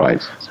it.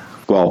 Right.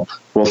 Well,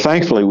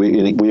 thankfully,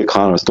 we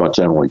economists don't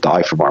generally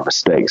die from our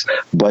mistakes.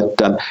 But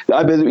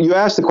you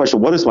asked the question,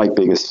 what is my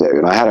biggest failure?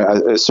 And I had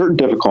a certain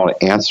difficulty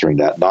answering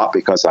that, not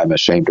because I'm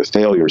ashamed of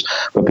failures,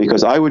 but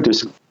because I would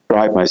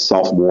describe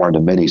myself more in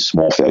the many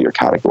small failure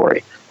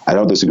category. I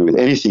don't disagree with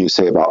anything you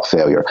say about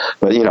failure,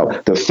 but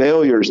the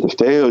failures have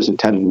tended to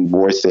be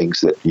more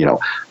things that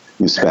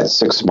you spent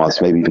 6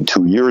 months, maybe even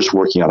 2 years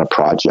working on a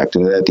project,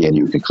 and at the end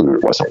you conclude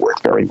it wasn't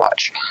worth very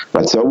much.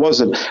 Right? So it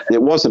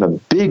wasn't a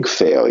big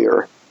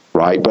failure,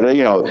 right? But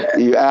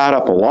you add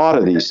up a lot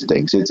of these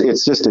things.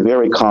 It's just a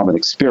very common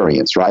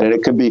experience, right? And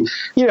it can be,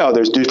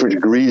 there's different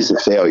degrees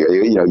of failure.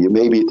 You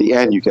maybe at the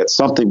end you get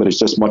something, but it's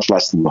just much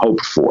less than you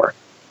hoped for.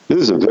 This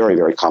is a very,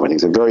 very common thing.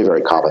 It's a very,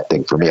 very common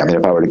thing for me. I mean,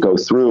 if I were to go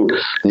through,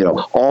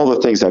 all the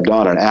things I've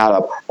done and add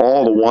up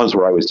all the ones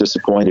where I was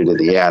disappointed in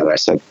the end, and I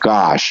said,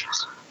 gosh,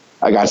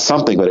 I got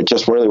something, but it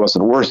just really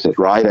wasn't worth it,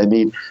 right? I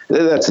mean,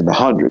 that's in the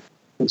hundreds,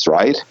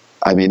 right?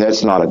 I mean,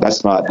 that's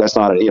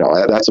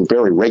a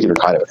very regular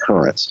kind of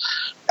occurrence.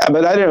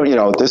 But I don't,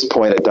 at this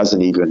point, it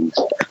doesn't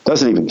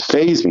even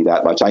faze me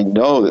that much. I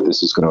know that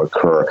this is going to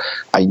occur.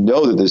 I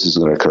know that this is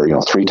going to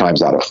occur, 3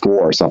 times out of 4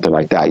 or something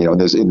like that.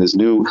 In this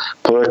new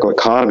political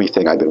economy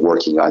thing I've been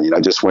working on, I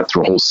just went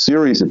through a whole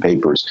series of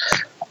papers,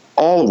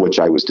 all of which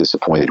I was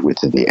disappointed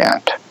with in the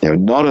end.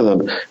 None of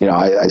them,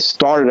 I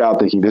started out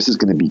thinking this is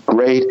going to be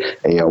great,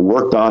 and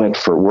worked on it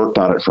for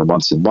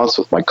months and months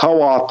with my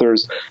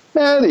co-authors.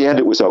 And in the end,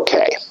 it was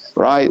okay,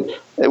 right?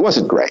 It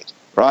wasn't great,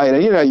 right?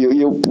 And,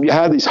 you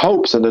had these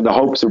hopes, and then the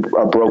hopes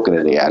are broken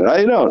in the end.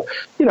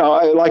 And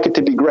I like it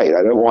to be great.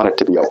 I don't want it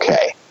to be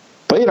okay.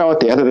 But, at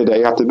the end of the day,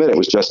 you have to admit it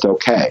was just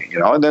okay,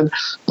 And then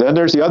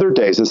there's the other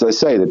days, as I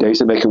say, the days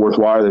that make it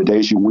worthwhile are the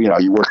days you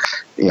work,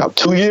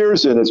 2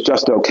 years and it's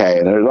just okay.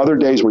 And there's other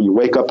days where you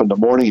wake up in the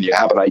morning and you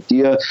have an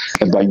idea,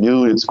 and by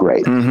noon it's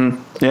great.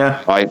 Mm-hmm.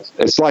 Yeah. Right?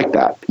 It's like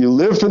that. You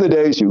live for the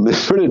days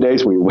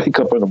where you wake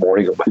up in the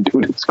morning and by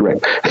noon it's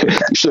great.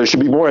 There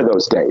should be more of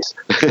those days.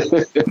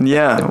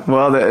 Yeah.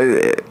 Well,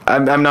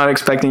 I'm not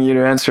expecting you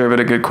to answer, but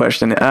a good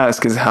question to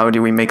ask is how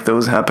do we make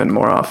those happen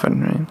more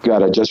often, right?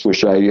 God, I just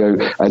wish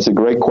it's a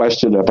great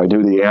question. If I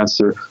knew the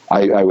answer,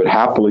 I would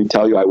happily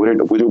tell you. I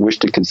wouldn't wish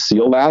to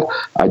conceal that.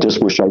 I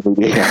just wish I knew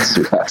the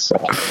answer. That's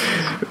all.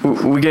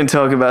 We can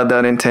talk about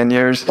that in 10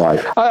 years. Right.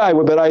 I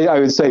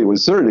would say to a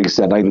certain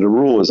extent, the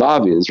rule is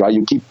obvious, right?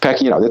 You keep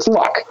pecking, it's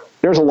luck.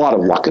 there's a lot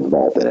of luck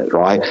involved in it,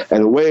 right?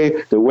 And the way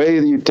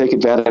that you take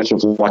advantage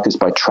of luck is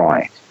by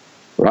trying,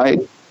 right?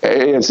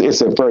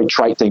 It's a very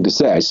trite thing to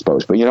say, I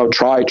suppose, but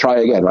try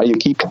again, right? You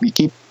keep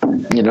hitting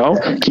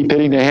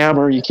the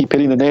hammer, you keep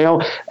hitting the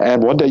nail,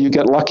 and one day you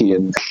get lucky.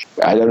 And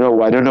I don't know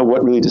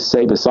what really to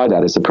say beside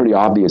that. It's a pretty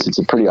obvious thing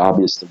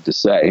to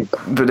say.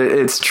 But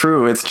it's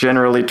true. It's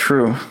generally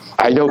true.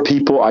 I know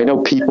people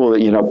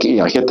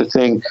that hit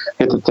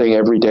the thing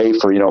every day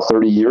for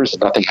 30 years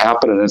and nothing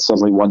happened, and then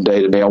suddenly one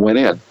day the nail went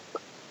in.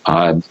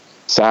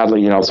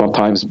 Sadly,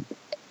 sometimes it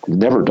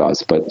never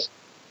does, but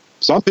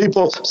some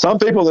people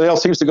the nail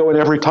seems to go in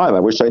every time. I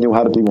wish I knew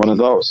how to be one of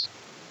those.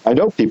 I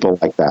know people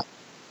like that,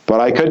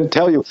 but I couldn't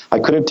tell you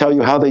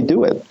how they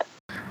do it.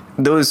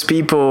 Those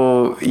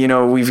people,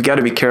 we've got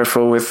to be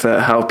careful with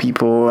how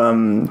people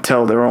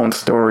tell their own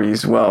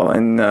stories well,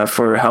 and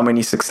for how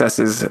many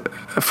successes,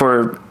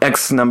 for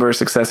X number of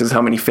successes,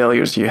 how many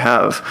failures you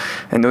have,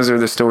 and those are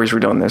the stories we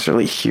don't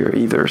necessarily hear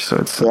either. So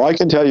it's. Well, I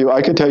can tell you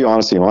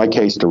honestly, in my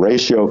case, the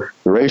ratio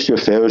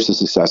of failures to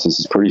successes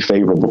is pretty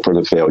favorable for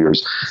the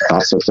failures,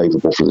 not so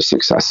favorable for the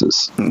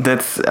successes.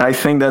 I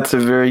think that's a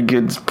very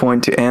good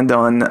point to end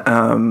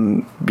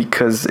on,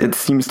 because it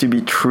seems to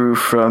be true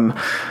from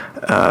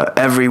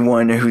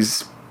everyone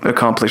who's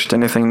accomplished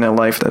anything in their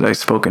life that I've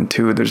spoken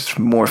to. There's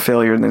more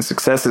failure than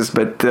successes,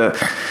 but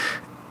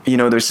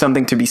there's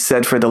something to be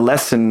said for the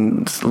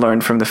lessons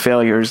learned from the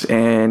failures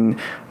and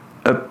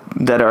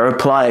that are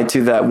applied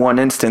to that one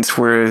instance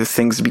where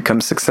things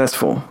become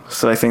successful.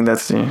 So I think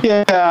that's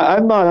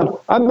I'm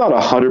not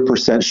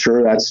 100%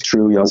 sure that's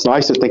true. It's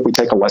nice to think we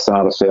take a lesson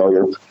out of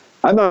failure.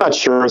 I'm not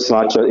sure. It's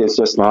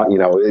just not,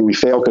 we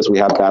fail because we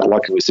have bad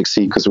luck and we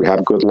succeed because we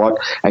have good luck.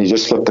 And you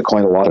just flip the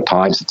coin a lot of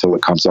times until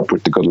it comes up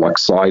with the good luck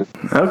side.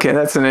 Okay,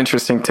 that's an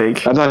interesting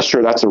take. I'm not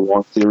sure that's a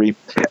wrong theory.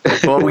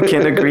 Well, we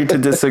can agree to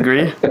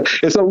disagree.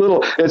 It's a little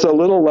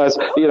less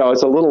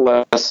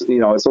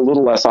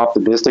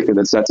optimistic in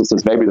the sense that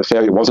says maybe the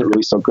failure wasn't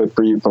really so good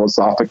for you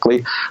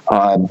philosophically.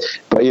 But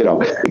it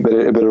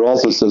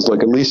also says,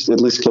 look, at least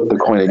flip the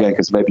coin again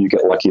because maybe you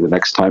get lucky the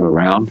next time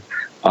around.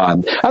 I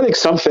think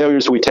some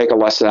failures we take a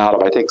lesson out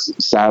of. I think,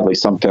 sadly,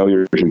 some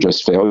failures are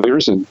just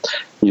failures, and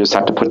you just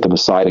have to put them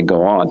aside and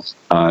go on.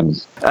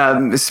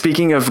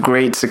 Speaking of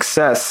great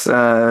success,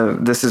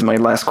 this is my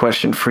last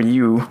question for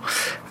you.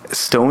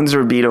 Stones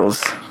or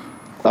Beatles?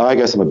 I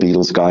guess I'm a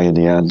Beatles guy in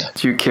the end.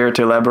 Do you care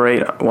to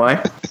elaborate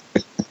why?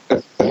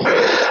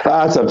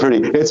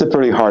 It's a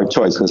pretty hard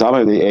choice because I'm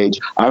at the age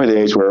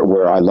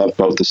where I love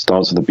both the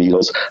Stones and the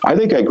Beatles. I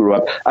think I grew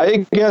up.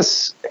 I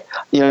guess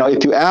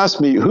if you ask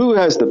me who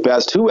has the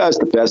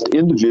best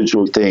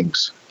individual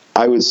things,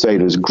 I would say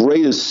the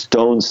greatest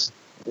Stones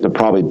are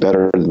probably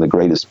better than the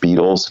greatest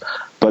Beatles.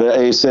 But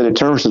I said in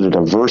terms of the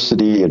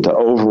diversity and the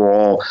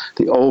overall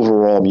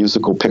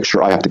musical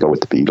picture, I have to go with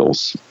the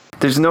Beatles.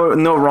 There's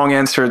no wrong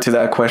answer to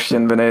that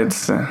question, but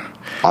it's.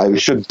 I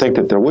shouldn't think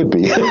that there would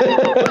be.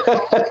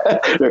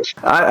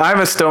 I'm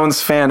a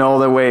Stones fan all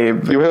the way.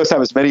 You must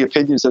have as many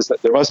opinions as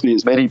there must be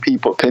as many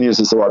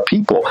opinions as there are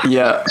people.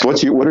 Yeah.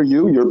 So what are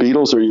you? Your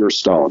Beatles or your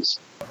Stones?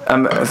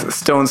 I'm a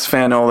Stones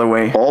fan all the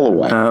way. All the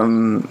way.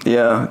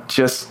 Yeah.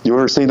 Just. You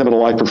ever seen them in a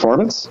live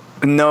performance?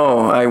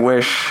 No, I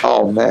wish.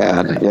 Oh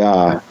man,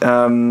 yeah.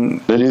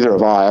 Neither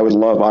have I. I would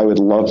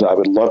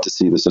love to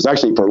see this. It's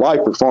actually for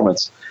live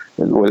performance.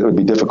 It would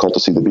be difficult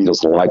to see the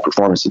Beatles in a live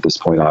performance at this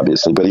point,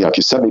 obviously. But if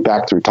you sent me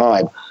back through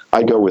time,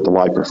 I'd go with the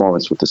live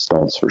performance with the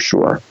Stones for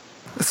sure.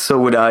 So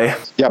would I.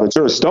 Yeah, but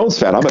you're a Stones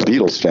fan. I'm a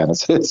Beatles fan.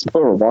 It's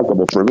more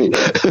remarkable for me.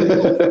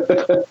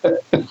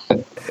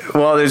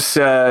 Well, there's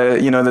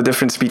the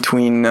difference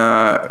between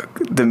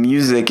the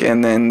music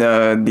and then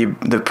the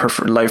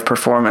live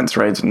performance,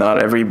 right?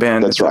 Not every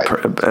band is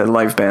a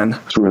live band.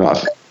 True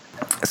enough.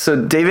 So,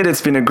 David,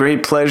 it's been a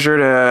great pleasure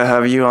to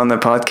have you on the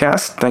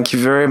podcast. Thank you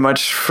very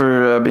much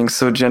for being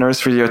so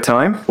generous with your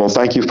time. Well,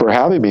 thank you for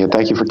having me, and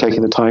thank you for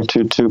taking the time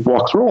to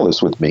walk through all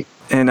this with me.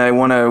 And I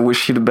want to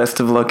wish you the best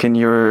of luck in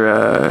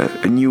your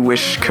New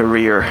Wish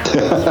career.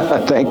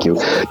 Thank you.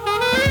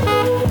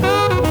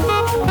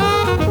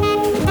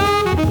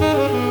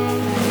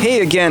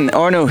 Hey again,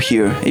 Arno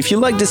here. If you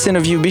like this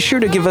interview, be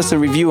sure to give us a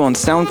review on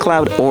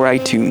SoundCloud or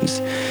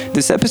iTunes.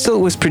 This episode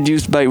was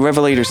produced by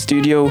Revelator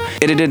Studio,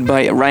 edited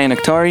by Ryan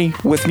Akhtari,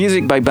 with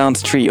music by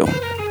Bounce Trio.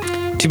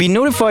 To be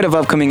notified of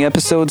upcoming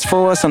episodes,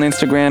 follow us on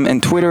Instagram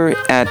and Twitter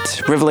at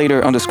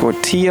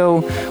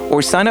Revelator_TO,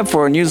 or sign up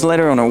for our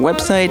newsletter on our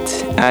website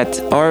at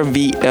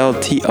rvltr.studio.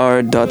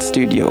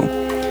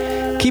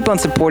 Keep on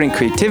supporting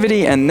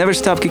creativity and never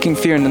stop kicking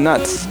fear in the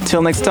nuts.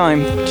 Till next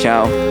time,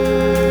 ciao.